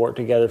everything to work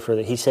together for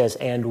he says,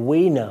 and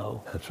we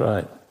know. That's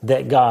right.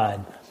 That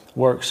God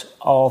works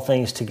all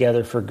things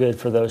together for good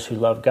for those who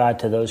love God,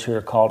 to those who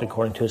are called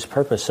according to his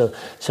purpose. So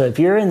if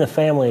you're in the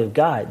family of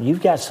God,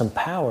 you've got some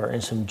power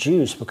and some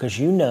juice, because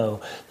you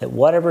know that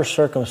whatever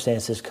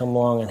circumstances come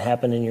along and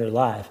happen in your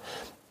life,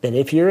 that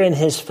if you're in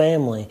his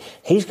family,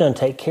 he's going to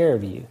take care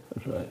of you.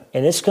 That's right.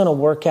 And it's going to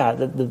work out.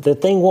 The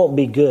thing won't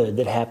be good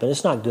that happened.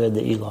 It's not good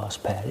that you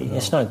lost Patty. No.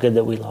 It's not good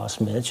that we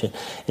lost Mitch.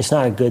 It's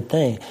not a good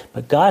thing.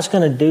 But God's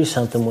going to do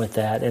something with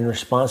that in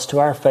response to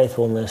our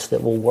faithfulness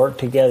that will work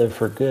together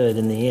for good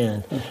in the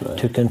end. That's right.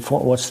 To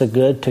conform. What's the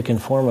good? To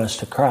conform us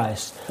to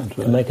Christ. That's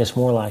right. To make us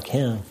more like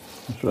him.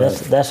 That's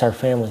right. That's our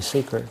family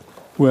secret.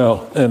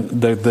 Well,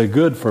 and the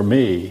good for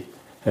me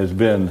has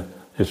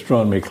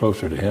drawn me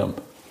closer to Him.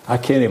 I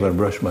can't even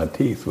brush my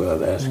teeth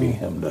without asking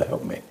Him to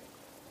help me.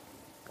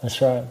 That's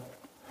right.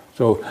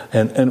 So,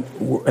 and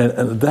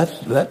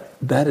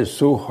that is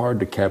so hard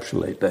to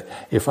encapsulate. That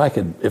if I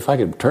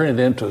could turn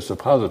it into a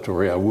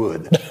suppository, I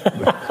would,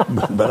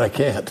 but I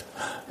can't.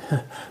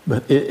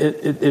 But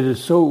it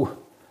is so.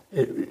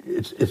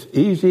 It's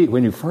easy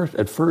when you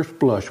at first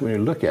blush, when you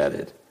look at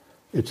it,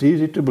 it's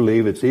easy to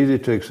believe, it's easy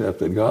to accept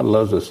that God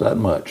loves us that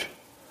much,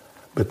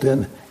 but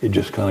then it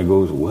just kind of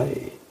goes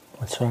away.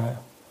 That's right.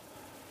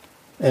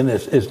 And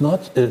it's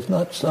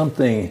not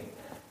something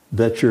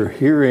that you're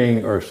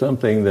hearing or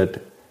something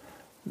that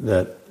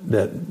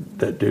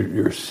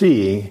you're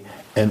seeing,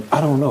 and I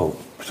don't know.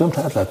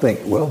 Sometimes I think,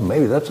 well,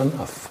 maybe that's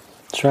enough.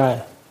 That's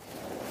right.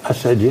 I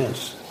said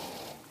yes.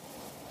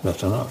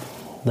 That's enough.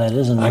 That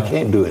is enough. I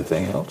can't do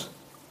anything else.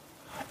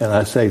 And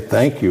I say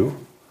thank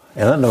you.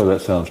 And I know that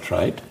sounds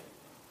trite,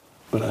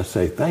 but I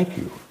say thank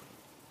you.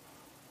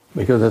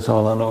 Because that's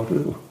all I know to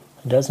do.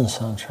 It doesn't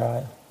sound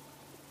trite.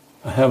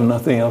 I have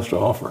nothing else to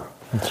offer.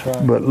 That's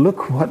right. But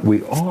look what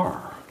we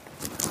are.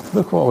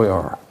 Look what we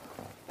are.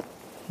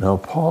 Now,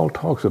 Paul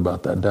talks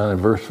about that down in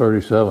verse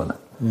 37.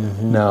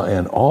 Mm-hmm. Now,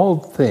 in all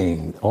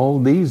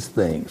these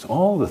things,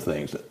 all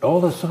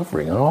the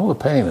suffering and all the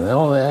pain and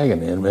all the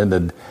agony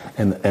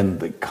and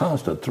the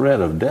constant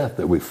threat of death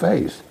that we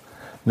face,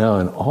 now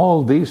in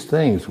all these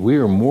things we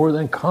are more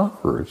than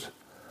conquerors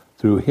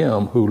through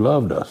Him who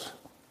loved us.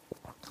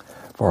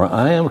 For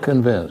I am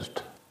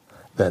convinced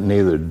that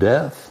neither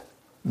death,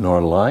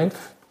 nor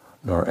life,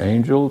 neither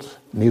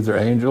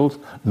angels,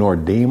 nor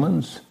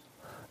demons,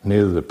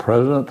 neither the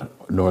present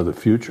nor the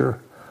future,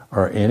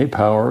 or any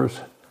powers,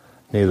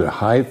 neither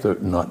height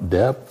nor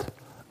depth,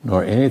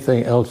 nor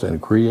anything else in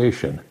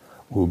creation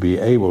will be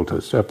able to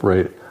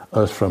separate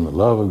us from the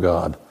love of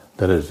God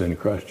that is in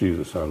Christ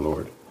Jesus our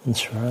Lord.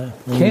 That's right.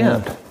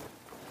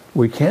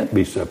 We can't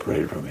be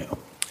separated from Him.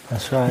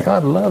 That's right.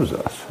 God loves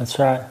us. That's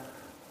right.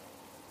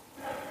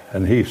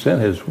 And He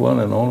sent His one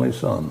and only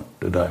Son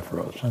to die for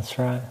us. That's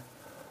right.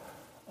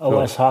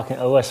 O.S.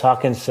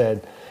 Hawkins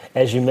said,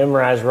 as you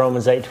memorize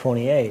Romans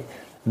 8:28,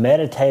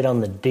 meditate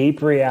on the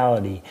deep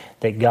reality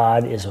that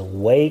God is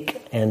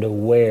awake and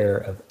aware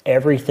of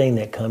everything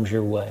that comes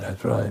your way.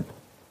 That's right.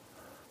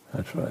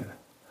 That's right.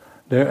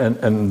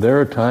 There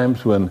are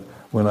times when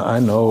I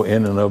know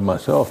in and of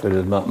myself it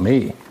is not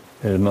me.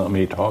 It is not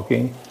me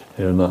talking.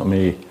 It is not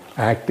me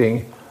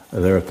acting.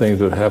 There are things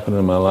that happen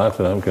in my life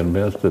that I'm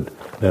convinced that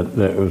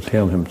it was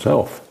Him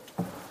Himself,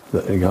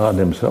 that God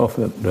Himself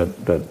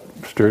that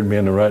steered me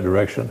in the right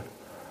direction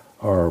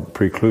or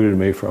precluded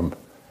me from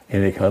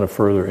any kind of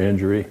further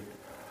injury.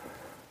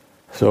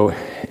 So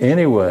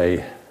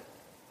anyway,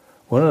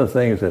 one of the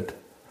things that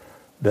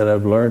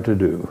I've learned to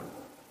do,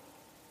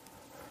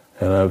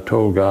 and I've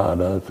told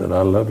God, I said,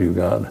 I love you,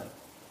 God.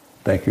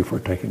 Thank you for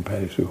taking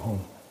Patty Sue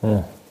home.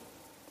 Mm.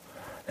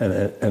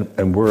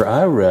 And where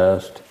I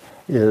rest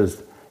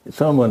is,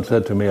 someone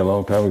said to me a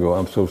long time ago,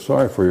 I'm so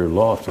sorry for your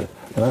loss. And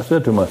I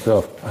said to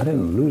myself, I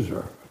didn't lose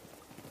her.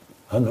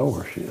 I know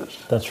where she is.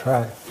 That's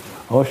right.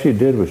 All she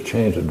did was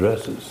change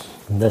addresses.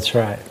 That's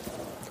right.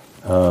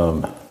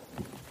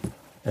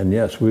 And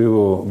yes, we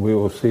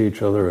will see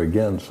each other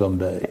again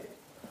someday.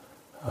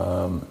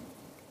 And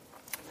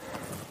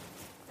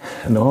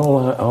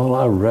all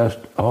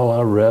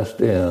I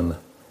rest in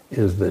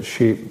is that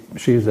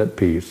she's at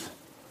peace,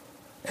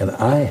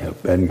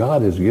 and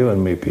God has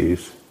given me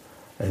peace,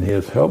 and He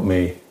has helped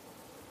me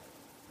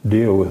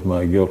deal with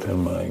my guilt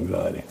and my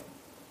anxiety.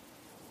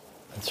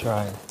 That's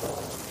right.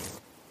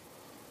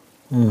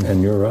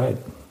 And you're right.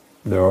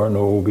 There are no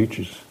old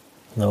beaches.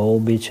 No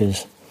old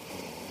beaches.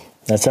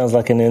 That sounds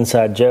like an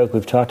inside joke.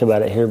 We've talked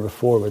about it here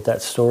before, but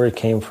that story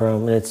came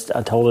from, I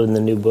told it in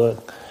the new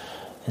book.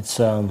 It's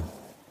one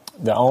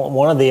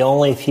of the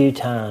only few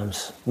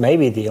times,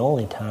 maybe the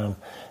only time,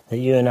 that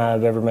you and I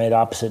have ever made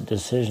opposite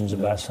decisions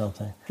about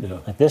something. Yeah.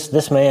 Like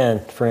this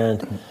man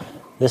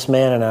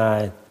and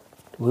I,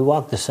 we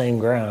walk the same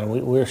ground.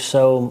 We're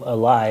so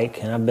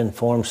alike, and I've been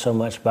formed so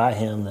much by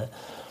him that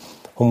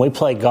when we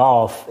play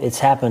golf, it's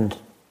happened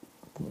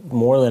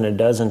more than a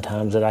dozen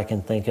times that I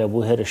can think of.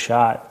 We'll hit a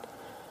shot,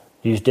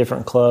 use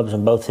different clubs,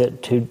 and both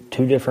hit two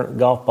different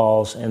golf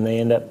balls, and they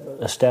end up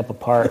a step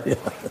apart,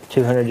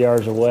 200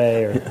 yards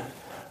away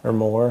or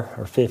more,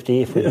 or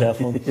 50 if we duff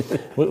them.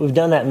 We've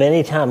done that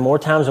many times, more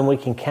times than we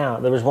can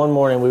count. There was one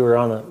morning we were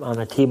on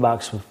a tee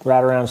box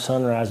right around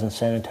sunrise in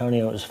San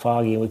Antonio. It was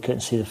foggy, and we couldn't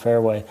see the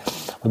fairway.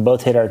 We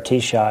both hit our tee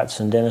shots,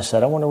 and Dennis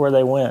said, I wonder where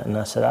they went. And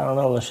I said, I don't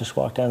know, let's just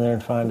walk down there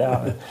and find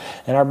out.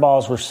 And our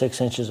balls were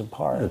 6 inches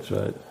apart. That's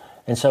right.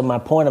 And so my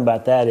point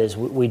about that is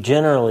we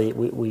generally,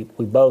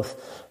 we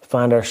both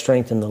find our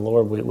strength in the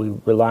Lord. We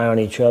rely on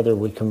each other.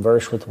 We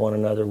converse with one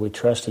another. We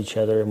trust each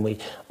other. And we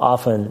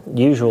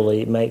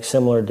usually make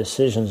similar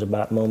decisions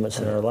about moments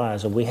in our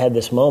lives. And we had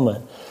this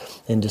moment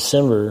in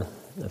December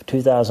of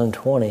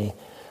 2020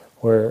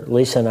 where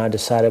Lisa and I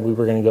decided we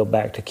were going to go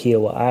back to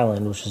Kiowa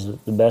Island, which is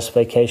the best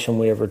vacation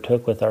we ever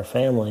took with our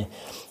family.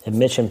 And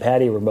Mitch and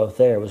Patty were both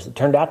there. It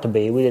turned out to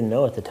be, we didn't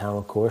know at the time,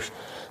 of course,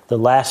 the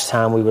last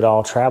time we would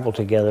all travel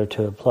together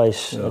to a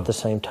place at the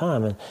same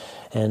time.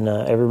 And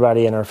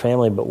everybody in our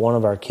family but one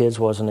of our kids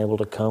wasn't able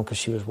to come because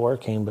she was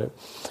working. But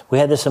we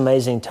had this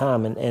amazing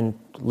time. And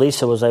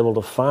Lisa was able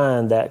to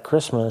find that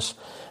Christmas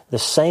the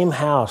same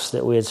house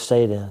that we had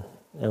stayed in.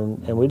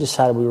 And we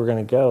decided we were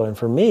going to go. And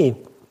for me,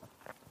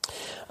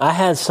 I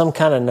had some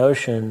kind of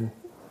notion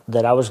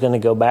that I was going to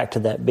go back to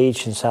that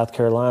beach in South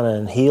Carolina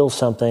and heal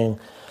something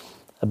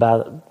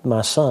about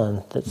my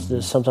son.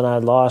 That's something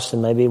I'd lost,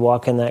 and maybe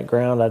walking that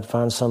ground, I'd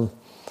find some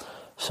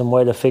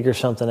way to figure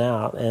something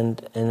out.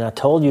 And I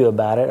told you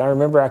about it. I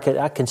remember I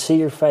could see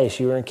your face.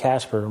 You were in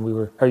Casper, and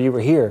you were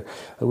here.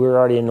 We were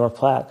already in North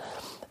Platte.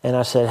 And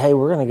I said, hey,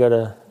 we're going to go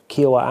to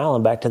Kiowa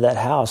Island, back to that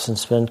house, and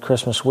spend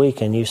Christmas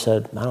week. And you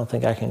said, I don't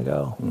think I can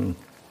go.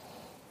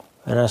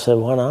 And I said,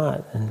 why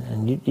not?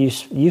 And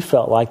you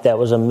felt like that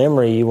was a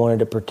memory you wanted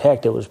to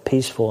protect. It was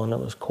peaceful and it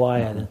was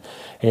quiet, and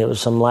it was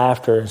some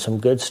laughter and some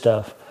good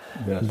stuff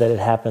that had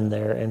happened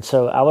there. And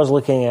so I was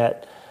looking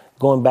at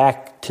going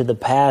back to the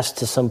past,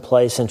 to some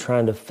place, and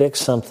trying to fix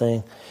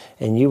something,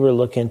 and you were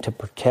looking to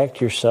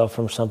protect yourself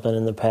from something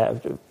in the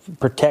past,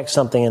 protect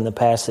something in the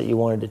past that you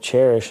wanted to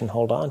cherish and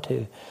hold on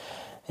to.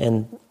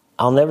 And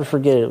I'll never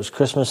forget it. It was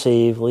Christmas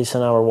Eve. Lisa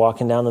and I were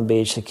walking down the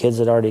beach. The kids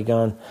had already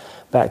gone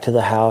back to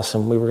the house,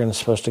 and we were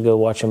supposed to go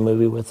watch a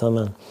movie with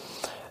them.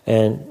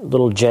 And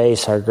little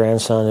Jace, our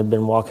grandson, had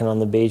been walking on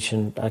the beach,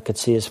 and I could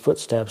see his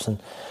footsteps. And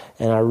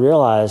I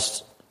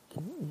realized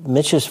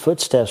Mitch's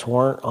footsteps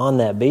weren't on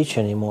that beach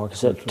anymore,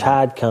 because that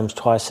tide comes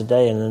twice a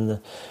day. And in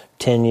the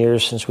 10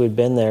 years since we'd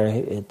been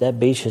there, that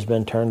beach has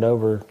been turned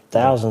over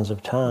thousands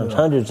of times,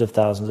 hundreds of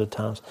thousands of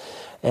times.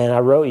 And I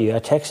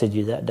texted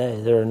you that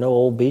day, there are no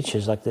old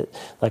beaches like that.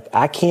 Like,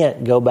 I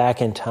can't go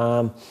back in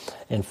time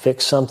and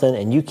fix something,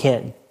 and you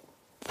can't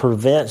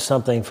prevent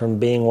something from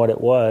being what it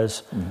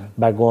was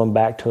by going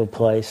back to a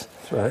place.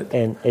 That's right.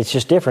 And it's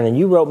just different. And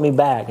you wrote me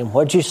back, and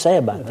what'd you say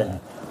about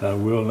that? I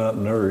will not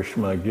nourish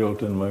my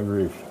guilt and my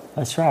grief.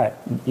 That's right.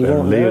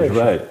 And Lee is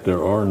right.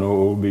 There are no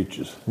old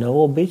beaches. No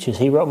old beaches.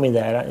 He wrote me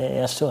that.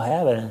 I still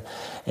have it.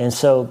 And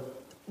so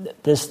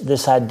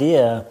this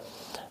idea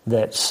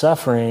that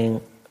suffering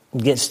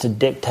gets to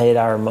dictate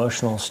our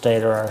emotional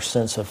state or our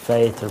sense of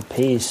faith or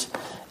peace,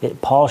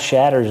 Paul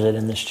shatters it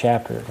in this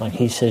chapter. Like,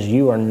 he says,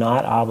 you are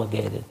not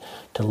obligated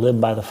to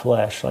live by the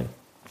flesh. Like,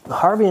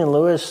 Harvey and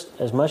Lewis,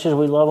 as much as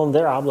we love them,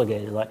 they're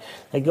obligated. Like,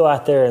 they go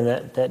out there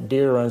and that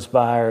deer runs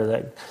by,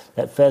 or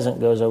that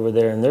pheasant goes over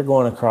there, and they're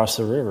going across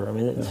the river. I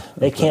mean,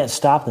 they can't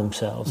stop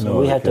themselves.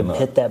 No, we have to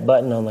hit that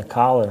button on the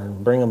collar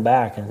and bring them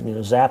back,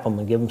 and zap them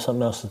and give them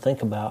something else to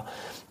think about,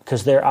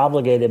 because they're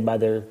obligated by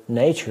their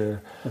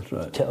nature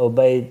to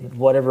obey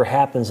whatever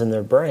happens in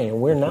their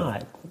brain. We're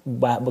not.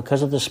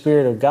 Because of the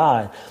Spirit of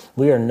God,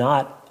 we are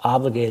not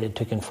obligated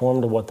to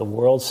conform to what the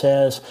world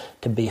says,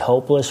 to be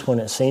hopeless when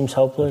it seems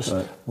hopeless.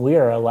 We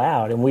are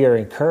allowed, and we are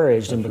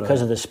encouraged, and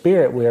because of the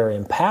Spirit, we are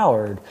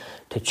empowered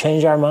to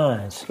change our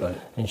minds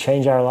and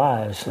change our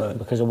lives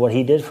because of what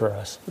He did for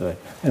us.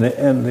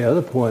 And the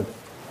other point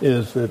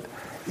is that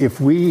if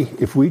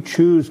we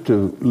choose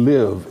to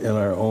live in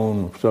our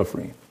own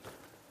suffering,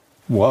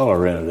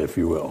 wallow in it, if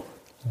you will,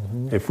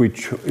 if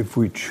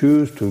we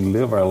choose to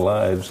live our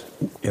lives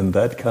in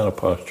that kind of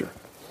posture,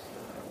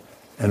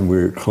 and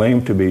we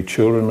claim to be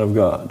children of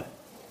God,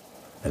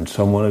 and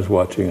someone is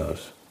watching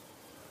us,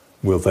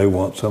 will they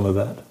want some of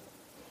that?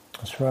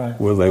 That's right.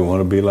 Will they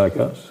want to be like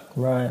us?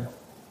 Right.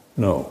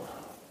 No.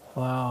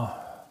 Wow.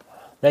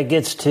 That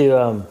gets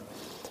to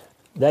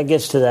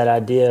that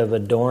idea of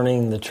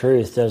adorning the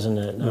truth, doesn't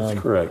it? That's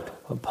correct.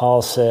 What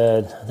Paul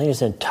said, I think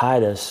it's in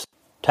Titus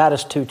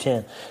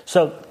 2:10.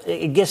 So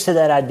it gets to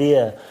that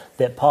idea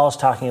that Paul's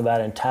talking about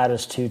in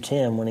Titus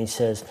 2:10 when he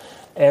says,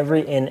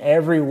 in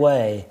every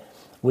way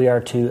we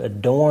are to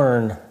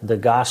adorn the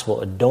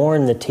gospel,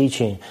 adorn the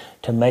teaching,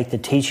 to make the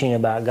teaching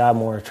about God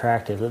more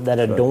attractive. That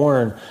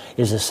adorn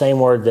is the same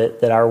word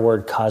that our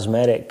word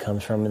cosmetic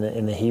comes from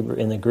in the Hebrew.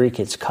 In the Greek,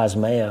 it's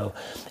cosmeo.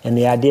 And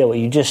the idea, what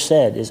you just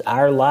said, is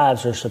our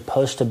lives are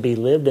supposed to be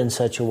lived in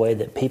such a way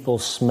that people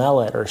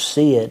smell it or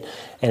see it,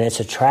 and it's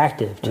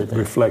attractive to them.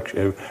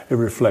 It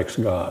reflects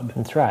God.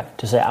 That's right.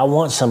 To say, I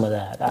want some of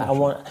that. I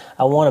want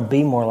to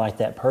be more like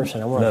that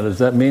person. Now, does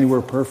that mean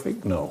we're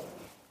perfect? No.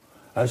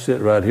 I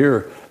sit right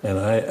here, and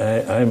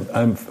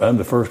I'm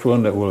the first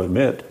one that will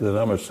admit that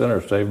I'm a sinner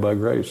saved by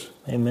grace.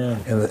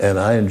 Amen. And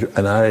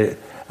I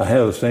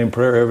have the same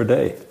prayer every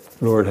day.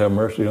 Lord, have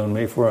mercy on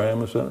me, for I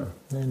am a sinner.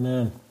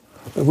 Amen.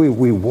 But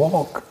we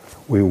walk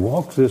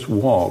this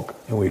walk,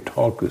 and we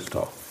talk this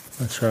talk.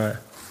 That's right.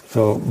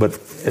 So, but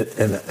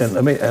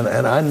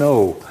and I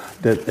know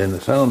that in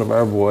the sound of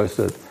our voice,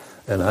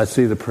 and I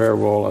see the prayer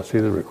roll, I see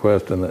the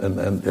request,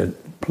 and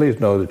please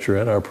know that you're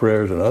in our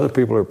prayers, and other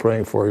people are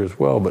praying for you as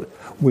well. But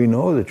we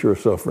know that you're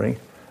suffering,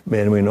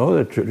 and we know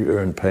that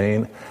you're in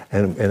pain,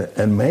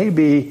 and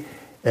maybe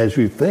as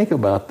you think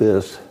about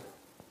this,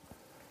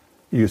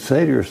 you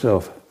say to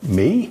yourself,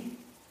 "Me?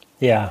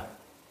 Yeah.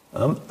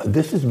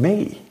 This is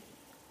me.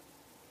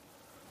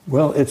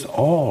 Well, it's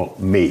all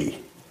me.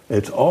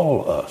 It's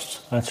all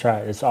us. That's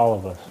right. It's all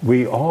of us.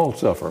 We all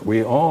suffer.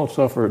 We all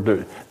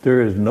suffer.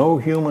 There is no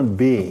human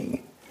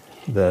being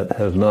that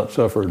has not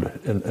suffered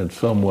in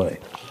some way.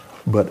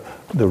 But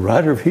the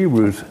writer of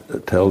Hebrews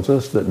tells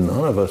us that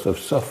none of us have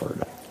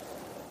suffered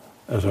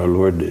as our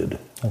Lord did.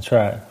 That's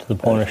right. To the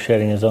point of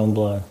shedding his own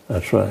blood.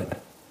 That's right.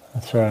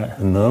 That's right.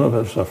 And none of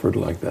us suffered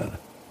like that.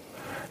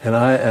 And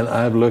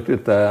I've looked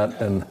at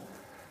that, and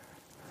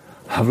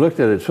I've looked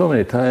at it so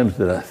many times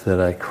that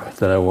I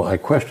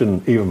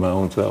question even my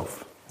own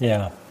self.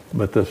 Yeah.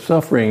 But the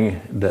suffering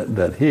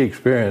that he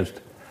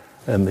experienced,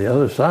 and the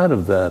other side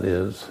of that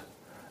is,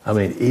 I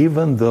mean,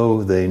 even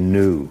though they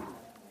knew,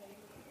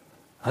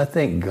 I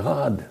think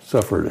God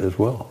suffered as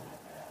well.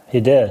 He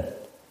did.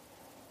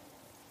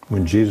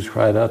 When Jesus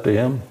cried out to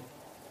him,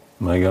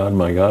 my God,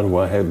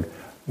 why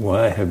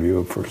have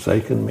you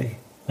forsaken me?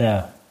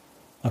 Yeah.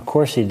 Of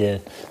course he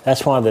did.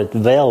 That's why the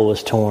veil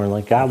was torn.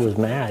 Like, God was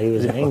mad. He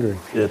was angry.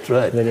 That's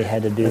right. That he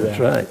had to do that. That's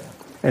right.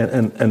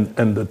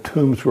 And the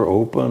tombs were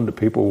open. The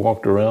people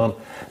walked around.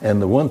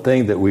 And the one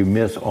thing that we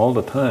miss all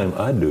the time,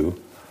 I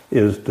do,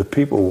 is the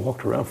people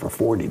walked around for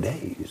 40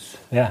 days.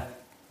 Yeah.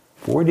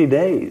 40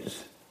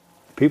 days.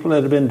 People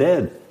that have been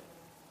dead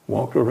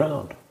walked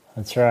around.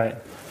 That's right.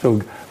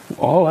 So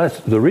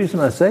the reason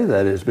I say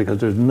that is because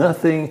there's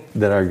nothing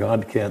that our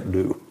God can't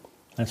do.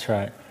 That's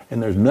right.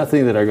 And there's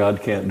nothing that our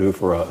God can't do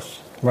for us.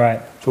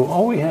 Right. So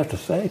all we have to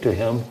say to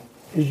him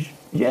is,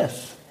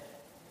 yes,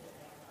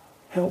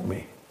 help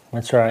me.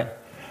 That's right.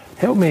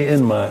 Help me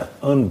in my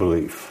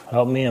unbelief.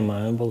 Help me in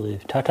my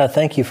unbelief. Tata,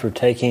 thank you for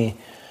taking,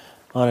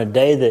 on a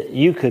day that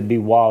you could be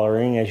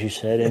wallowing, as you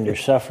said, in your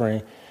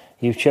suffering,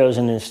 you've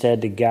chosen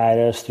instead to guide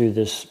us through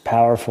this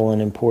powerful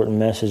and important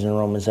message in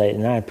Romans 8,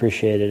 and I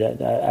appreciate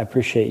it. I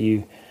appreciate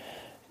you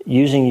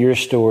using your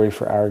story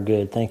for our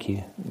good. Thank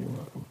you. You're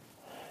welcome.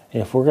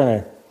 And if we're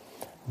going to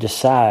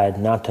decide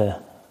not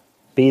to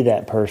be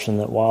that person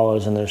that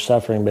wallows in their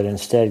suffering, but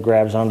instead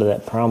grabs onto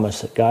that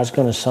promise that God's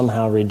going to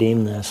somehow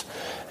redeem this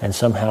and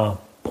somehow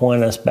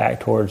point us back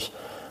towards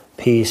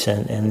peace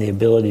and the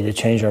ability to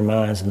change our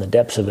minds in the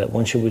depths of it.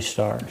 When should we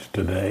start? It's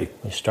today.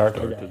 We start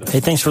today.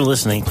 Hey, thanks for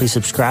listening. Please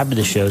subscribe to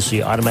the show so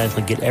you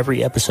automatically get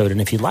every episode. And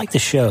if you like the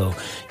show,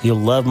 you'll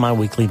love my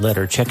weekly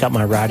letter. Check out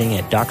my writing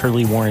at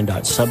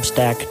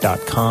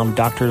drleewarren.substack.com,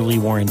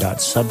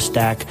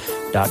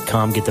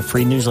 drleewarren.substack.com. Get the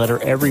free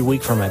newsletter every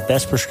week for my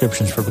best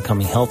prescriptions for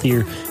becoming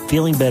healthier,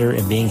 feeling better,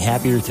 and being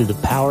happier through the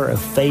power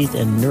of faith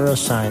and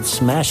neuroscience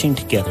smashing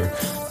together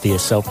via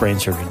self-brain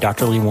surgery.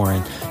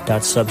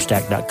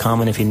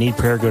 drleewarren.substack.com. And if you need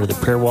prayer, go to the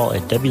prayer wall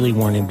at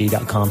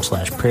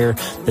wleewarrenmd.com/prayer.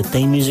 The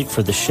theme music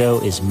for the show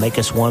is Make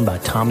Us One by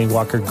Tommy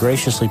Walker,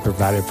 graciously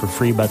provided for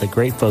free by the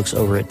great folks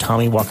over at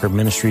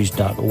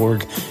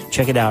TommyWalkerMinistries.org.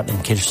 Check it out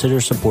and consider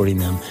supporting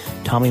them.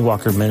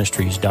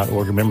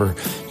 TommyWalkerMinistries.org. Remember,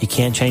 you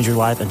can't change your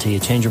life until you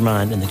change your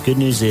mind. And the good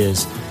news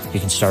is you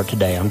can start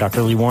today. I'm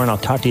Dr. Lee Warren. I'll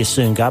talk to you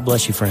soon. God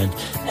bless you, friend.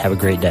 Have a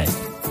great day.